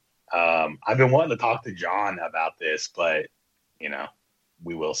 and I've been wanting to talk to John about this, but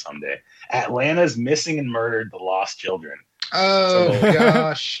we will someday. Atlanta's Missing and Murdered: The Lost Children. Oh So-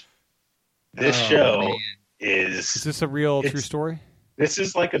 gosh. This Oh, show man. Is is this a real true It's- story? this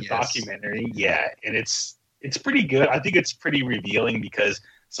is like a Yes. documentary, yeah, and it's pretty good. I think it's pretty revealing because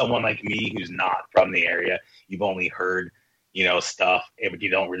someone like me who's not from the area, you've only heard stuff, but you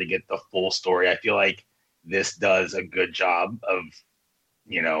don't really get the full story. I feel like this does a good job of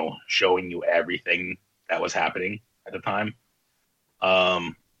showing you everything that was happening at the time.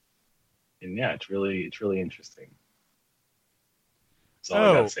 And yeah, it's really interesting. That's all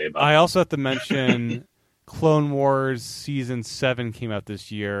I got to say about I it. also have to mention Clone Wars Season 7 came out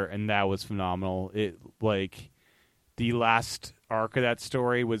this year, and that was phenomenal. It, like, the last arc of that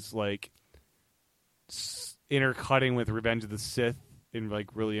story was, like, intercutting with Revenge of the Sith in, like,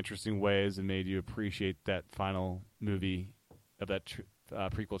 really interesting ways and made you appreciate that final movie of that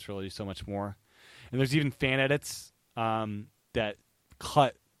prequel trilogy so much more. And there's even fan edits that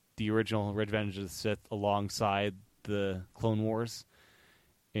cut the original Revenge of the Sith alongside the Clone Wars,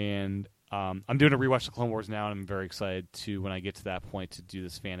 and I'm doing a rewatch of the Clone Wars now, and I'm very excited to when I get to that point to do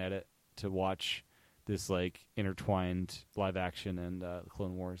this fan edit to watch this like intertwined live action and the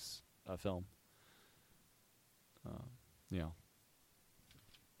Clone Wars film. Yeah.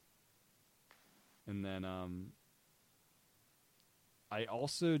 And then I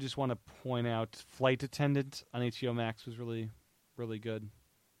also just want to point out Flight Attendant on HBO Max was really, really good.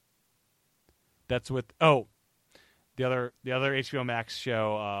 That's with the other HBO Max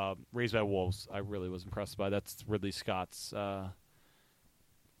show, Raised by Wolves. I really was impressed by. That's Ridley Scott's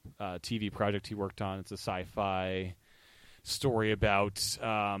TV project he worked on. It's a sci-fi story about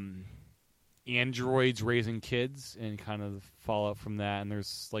androids raising kids and kind of fallout from that. And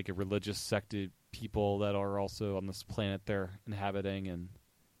there's like a religious sect of people that are also on this planet they're inhabiting, and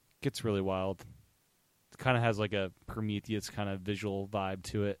it gets really wild. It kind of has like a Prometheus kind of visual vibe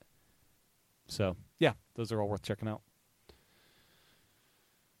to it. So yeah, those are all worth checking out.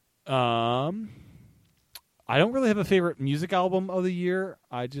 I don't really have a favorite music album of the year.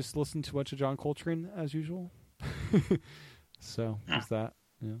 I just listen to a bunch of John Coltrane as usual. So there's that.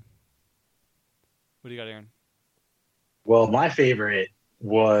 Yeah. What do you got, Aaron? Well, my favorite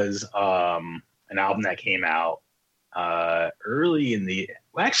was an album that came out early in the.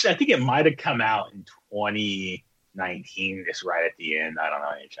 Well, actually, I think it might have come out in 2019, just right at the end. I don't know.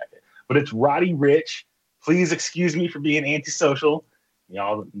 I didn't check it, but it's Roddy Ricch. Please excuse me for being antisocial.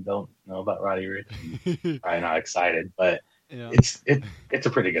 Y'all don't know about Roddy Ricch. Probably not excited, but yeah. It's a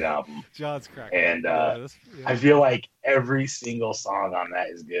pretty good album. John's cracking. And I feel like every single song on that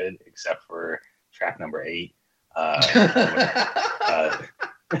is good except for track number 8.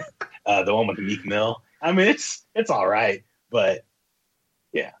 The one with the Meek Mill. I mean, it's all right, but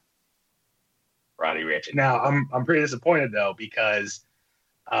yeah, Roddy Ricch. Now I'm pretty disappointed though because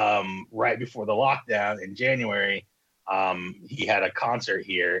right before the lockdown in January, he had a concert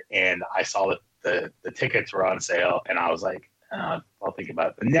here, and I saw that the tickets were on sale, and I was like, I'll think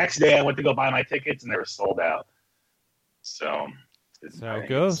about it. The next day, I went to go buy my tickets, and they were sold out. So that's how it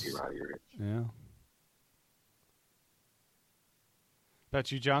goes. Yeah. About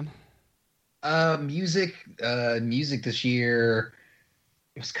you, John? Music this year.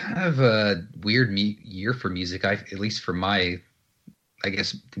 It was kind of a weird year for music. At least for I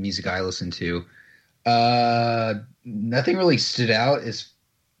guess the music I listen to. Nothing really stood out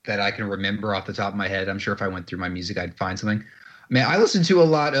that I can remember off the top of my head. I'm sure if I went through my music, I'd find something. Man, I listened to a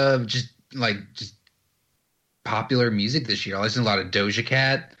lot of just popular music this year. I listened to a lot of Doja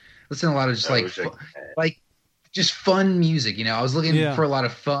Cat. Listened to a lot of just fun music. You know, I was looking for a lot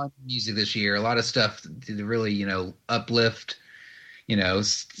of fun music this year. A lot of stuff to really, uplift.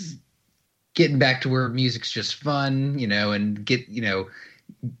 Getting back to where music's just fun. And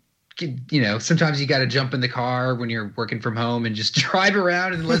sometimes you got to jump in the car when you're working from home and just drive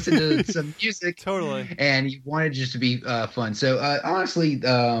around and listen to some music. Totally. And you want it just to be fun. So honestly,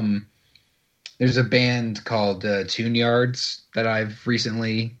 there's a band called Tune Yards that I've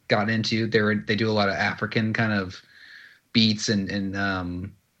recently gotten into. They do a lot of African kind of beats and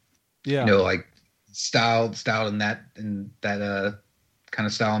like styled in that kind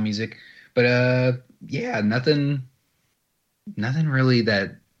of style of music. But nothing really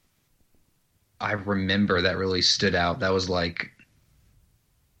that I remember that really stood out. That was like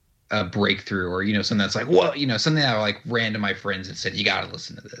a breakthrough, or something that's like, what, something that I like ran to my friends and said, you got to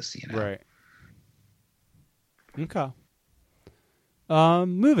listen to this. Right. Okay.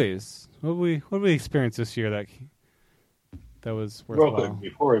 Movies. What did we experience this year that was worthwhile? Real quick,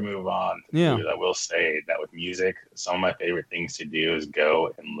 before we move on to movies, I will say that with music, some of my favorite things to do is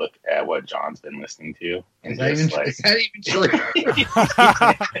go and look at what John's been listening to. And is that even true?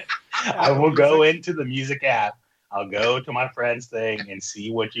 I will go into the music app. I'll go to my friend's thing and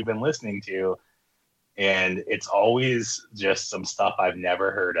see what you've been listening to. And it's always just some stuff I've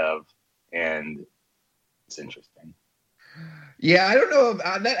never heard of. And it's interesting. Yeah, I don't know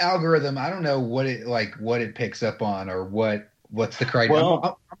about that algorithm. I don't know what it picks up on, or what's the criteria.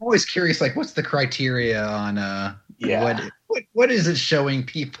 Well, I'm always curious, like, what's the criteria on what is it showing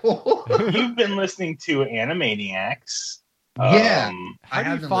people? You've been listening to Animaniacs. Yeah. How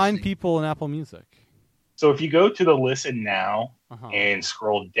do you find people in Apple Music? So if you go to the Listen Now and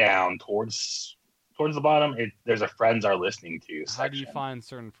scroll down towards the bottom, there's a Friends Are Listening To section. How do you find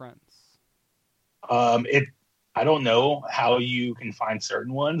certain friends? I don't know how you can find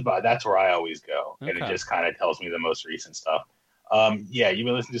certain ones, but that's where I always go. Okay. And it just kind of tells me the most recent stuff. You've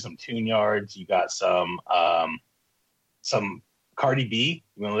been listening to some Tune Yards. You got some Cardi B.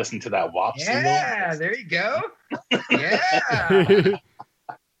 You want to listen to that WAP single? Yeah, there you go. Yeah.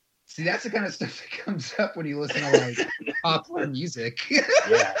 See, that's the kind of stuff that comes up when you listen to like popular music.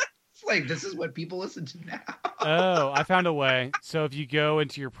 Yeah. It's like this is what people listen to now. Oh, I found a way. So if you go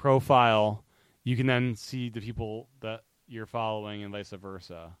into your profile, you can then see the people that you're following and vice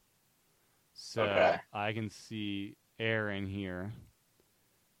versa. So Okay. I can see Aaron here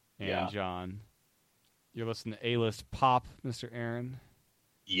and Yeah. John. You're listening to A-List Pop, Mr. Aaron.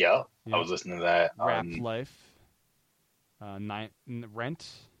 Yep. Yeah. I was listening to that. Rap Life. Rent.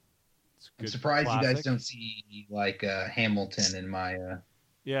 It's a I'm good surprised you guys classic. don't see like Hamilton in my.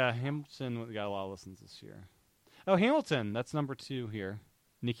 Yeah, Hamilton got a lot of listens this year. Oh, Hamilton, that's number 2 here.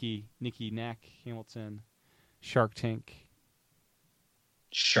 Nikki Knack, Hamilton, Shark Tank.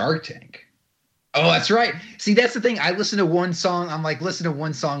 Shark Tank. Oh, that's right. See, that's the thing. I listen to one song. I'm like, listen to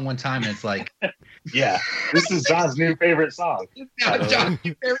one song one time, and it's like, Yeah. This is John's new favorite song. John,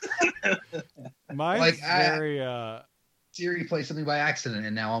 Mine's Like, very. Siri play something by accident,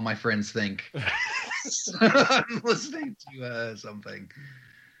 and now all my friends think I'm listening to something,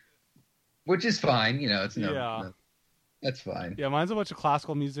 which is fine. You know, it's no, that's fine. Yeah, mine's a bunch of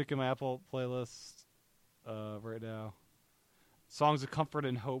classical music in my Apple playlist right now. Songs of Comfort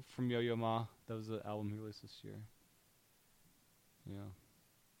and Hope from Yo-Yo Ma. That was the album he released this year. Yeah.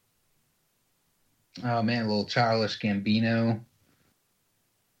 Oh man, a little Childish Gambino.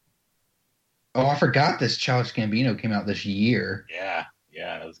 Oh, I forgot this Childish Gambino came out this year. Yeah.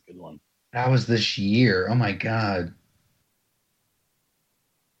 Yeah. That was a good one. That was this year. Oh my god.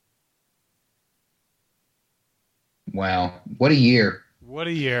 Wow, what a year! What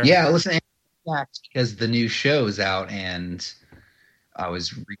a year. Yeah, listen, because the new show is out, and I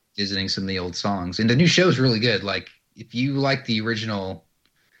was revisiting some of the old songs, and the new show is really good. Like, if you like the original,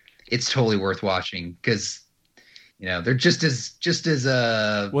 it's totally worth watching because you know they're just as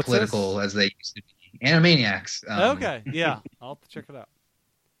What's political as they used to be. Animaniacs. Okay, yeah, I'll have to check it out.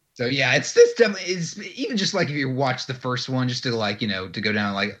 So yeah, it's definitely is even just like if you watch the first one, just to like to go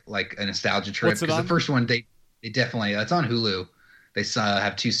down like a nostalgia trip What's it because on? the first one they definitely it's on Hulu. They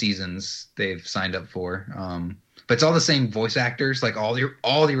have 2 seasons they've signed up for. But it's all the same voice actors, like all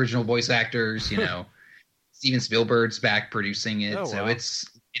the original voice actors. Steven Spielberg's back producing it, Oh, so wow. it's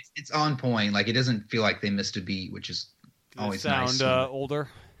on point. Like it doesn't feel like they missed a beat, which is Does it always sound nice. older?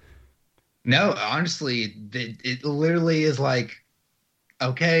 No, honestly, it literally is like,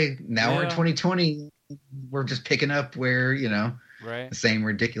 okay, now we're in Yeah. 2020. We're just picking up where Right. the same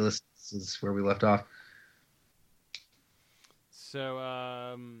ridiculous is where we left off.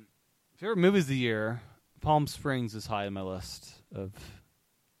 So, favorite movies of the year. Palm Springs is high on my list.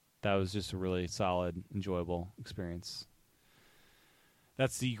 That was just a really solid, enjoyable experience.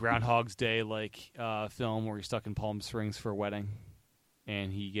 That's the Groundhog's Day film where he's stuck in Palm Springs for a wedding,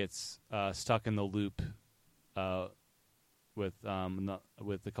 and he gets stuck in the loop with a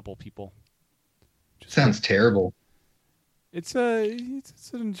couple people. Sounds terrible. It's an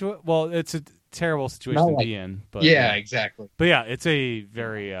it's a terrible situation to be in, but Yeah, exactly. But yeah, it's a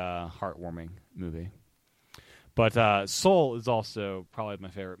very heartwarming movie. But Soul is also probably my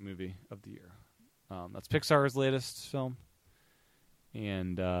favorite movie of the year. That's Pixar's latest film,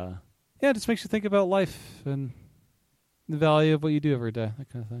 and it just makes you think about life and the value of what you do every day, that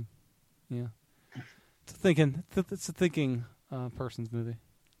kind of thing. Yeah, it's a thinking person's movie.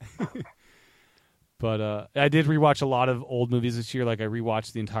 But I did rewatch a lot of old movies this year. Like I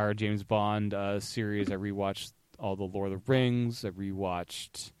rewatched the entire James Bond series. I rewatched all the Lord of the Rings. I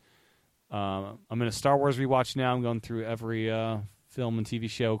rewatched. I'm in a Star Wars rewatch now. I'm going through every film and TV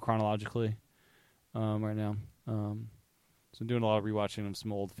show chronologically right now. So I'm doing a lot of rewatching of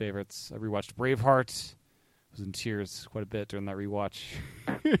some old favorites. I rewatched Braveheart. I was in tears quite a bit during that rewatch.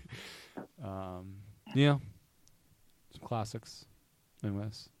 Yeah, some classics.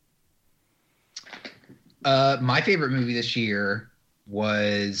 Anyways. My favorite movie this year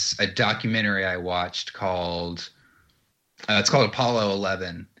was a documentary I watched called it's called Apollo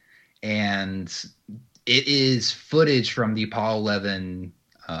 11, and it is footage from the Apollo 11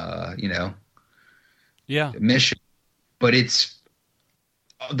 mission, but it's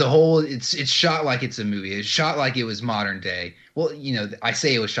shot like it's a movie. It's shot like it was modern day. Well, I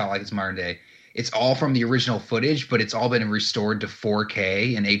say it was shot like it's modern day. It's all from the original footage, but it's all been restored to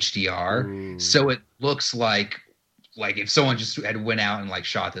 4K and HDR. Ooh. So it looks like if someone just had went out and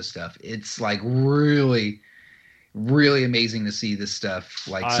shot this stuff. It's really, really amazing to see this stuff.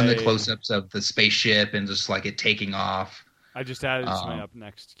 Like some of the close-ups of the spaceship and just it taking off. I just added it to my up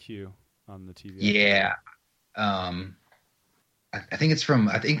next queue on the TV. Yeah. I think it's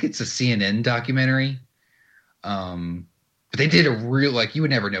a CNN documentary. But they did a real, like, you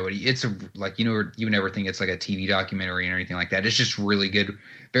would never know it. It's a, like, you know, you would never think it's like a TV documentary or anything like that. It's just really good,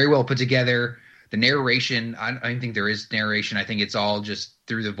 very well put together. The narration, I don't think there is narration. I think it's all just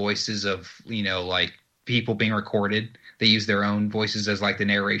through the voices of, you know, like people being recorded. They use their own voices as like the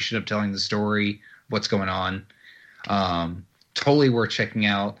narration of telling the story, what's going on. Totally worth checking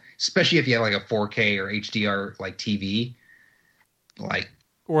out, especially if you have like a 4K or HDR like TV. Like,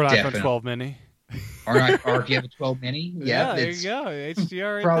 Or an iPhone definitely. 12 mini. Or if you have a 12 mini, Yeah, there it's you go.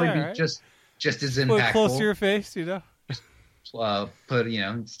 HDR right probably there, be right? just as Put it close to impactful. your face, you know. Put, you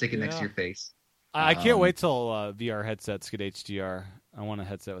know, stick it next to Yeah. your face. I can't wait till VR headsets get HDR. I want a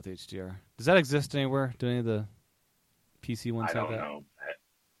headset with HDR. Does that exist anywhere? Do any of the PC ones I have don't that? know.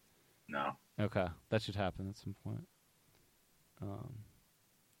 No. Okay, that should happen at some point.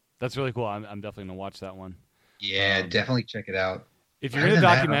 That's really cool. I'm definitely gonna watch that one. Yeah, definitely check it out. If you're Other into than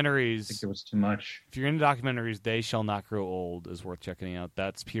that, I think documentaries, there was too much. if you're into documentaries, They Shall Not Grow Old is worth checking out.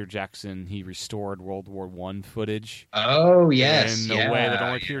 That's Peter Jackson. He restored World War I footage Oh yes, in yeah, a way that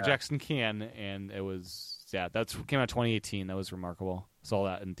only Peter yeah. Jackson can, and it was that's came out 2018. That was remarkable. Saw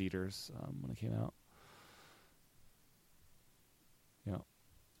that in theaters when it came out. Yeah,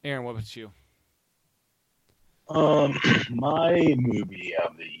 Aaron, what about you? My movie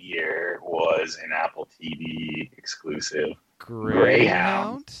of the year was an Apple TV exclusive.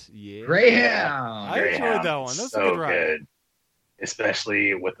 Greyhound. Yeah, Greyhound. I enjoyed that one. That was a good ride. Good,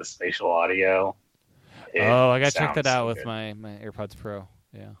 especially with the spatial audio. It Oh, I gotta check that sounds out so with good. my AirPods Pro.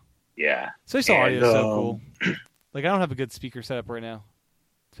 Yeah, Yeah, spatial And, audio is so cool. Like I don't have a good speaker setup right now.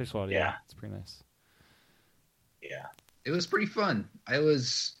 Spatial audio, Yeah. it's pretty nice. Yeah, It was pretty fun. I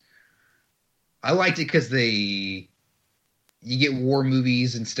liked it because you get war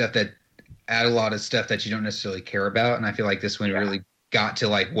movies and stuff that add a lot of stuff that you don't necessarily care about, and I feel like this one Yeah. really got to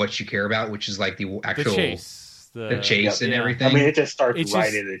like what you care about, which is like the actual The chase, the chase and yeah. everything. I mean, it just starts It's right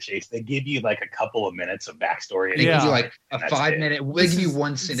just- into the chase. They give you like a couple of minutes of backstory. They Yeah. give you like a And that's 5-minute. They This give you is-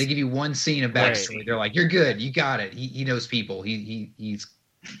 one scene. They give you one scene of Right. backstory. They're like, "You're good. You got it. He knows people. He's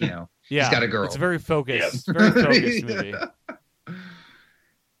you know Yeah, got a girl." It's a very focused, Yep. very focused movie.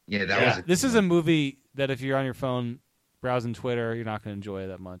 Yeah, that Yeah. was. This is a movie that if you're on your phone browsing Twitter, you're not going to enjoy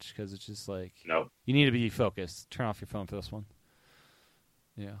that much because it's just like Nope. you need to be focused. Turn off your phone for this one.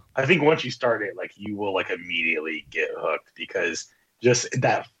 Yeah, I think once you start it, like you will like immediately get hooked because just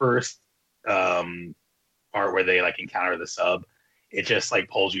that first part where they like encounter the sub, it just like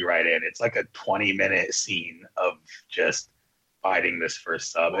pulls you right in. It's like a 20-minute scene of just fighting this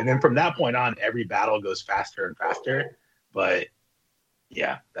first sub, and then from that point on, every battle goes faster and faster. But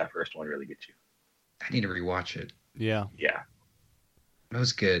yeah, that first one really gets you. I need to rewatch it. yeah. Yeah, That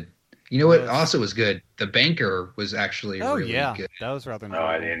was good. You know what Yes. also was good? The Banker was actually Oh really yeah, good that was rather. no,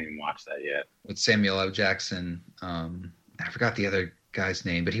 I enjoyable. didn't even watch that yet. with Samuel L. Jackson. I forgot the other guy's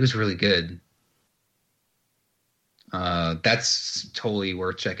name, but he was really good. That's totally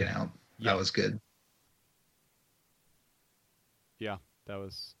worth checking out. Yeah. That was good. That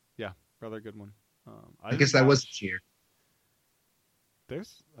was rather good one. I guess that was this year.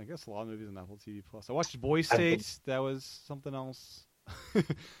 There's I guess a lot of movies on Apple TV Plus. I watched Boy I think- State. That was something else.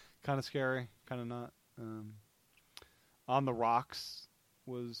 Kind of scary, kind of not. On the Rocks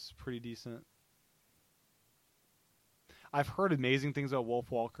was pretty decent. I've heard amazing things about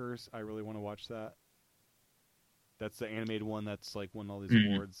Wolf Walkers. I really want to watch that. That's the animated one that's like won all these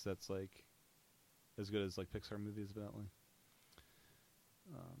Mhm. awards. That's like as good as like Pixar movies, apparently.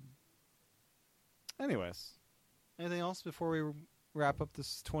 Anyways, anything else before we wrap up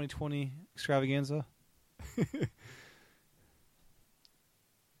this 2020 extravaganza?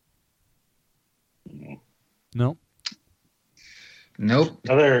 No. Nope.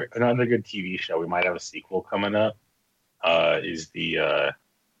 Another good TV show. We might have a sequel coming up. Is the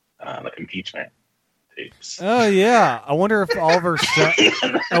like impeachment tapes. Oh yeah. I wonder if Oliver.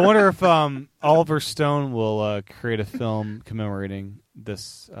 Oliver Stone will create a film commemorating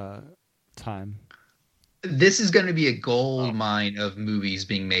this time. This is going to be a gold mine of movies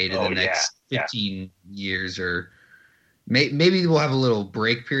being made in Oh, the next yeah. 15 years, or maybe we'll have a little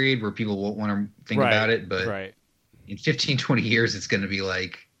break period where people won't want to think Right, about it. But Right. in 15, 20 years, it's going to be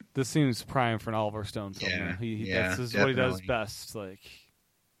like, This seems prime for an Oliver Stone film. Yeah, This is what he does definitely. best, like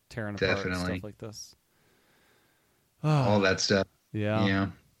tearing apart and Definitely. stuff like this. all that stuff. Yeah. Yeah.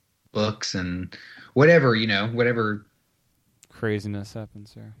 Books and whatever, whatever Craziness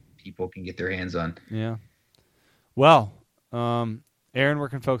happens there. people can get their hands on. Yeah. Well, Aaron, where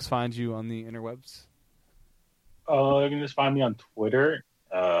can folks find you on the interwebs? You can just find me on Twitter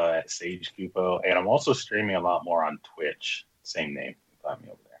at Sage Kupo, and I'm also streaming a lot more on Twitch. Same name. You can find me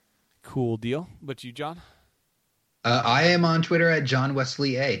over there. Cool deal. But you, John? I am on Twitter at John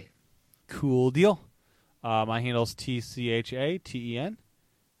Wesley A. Cool deal. My handle's TCHATEN.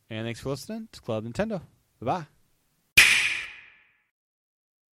 And thanks for listening to Club Nintendo. Bye-bye.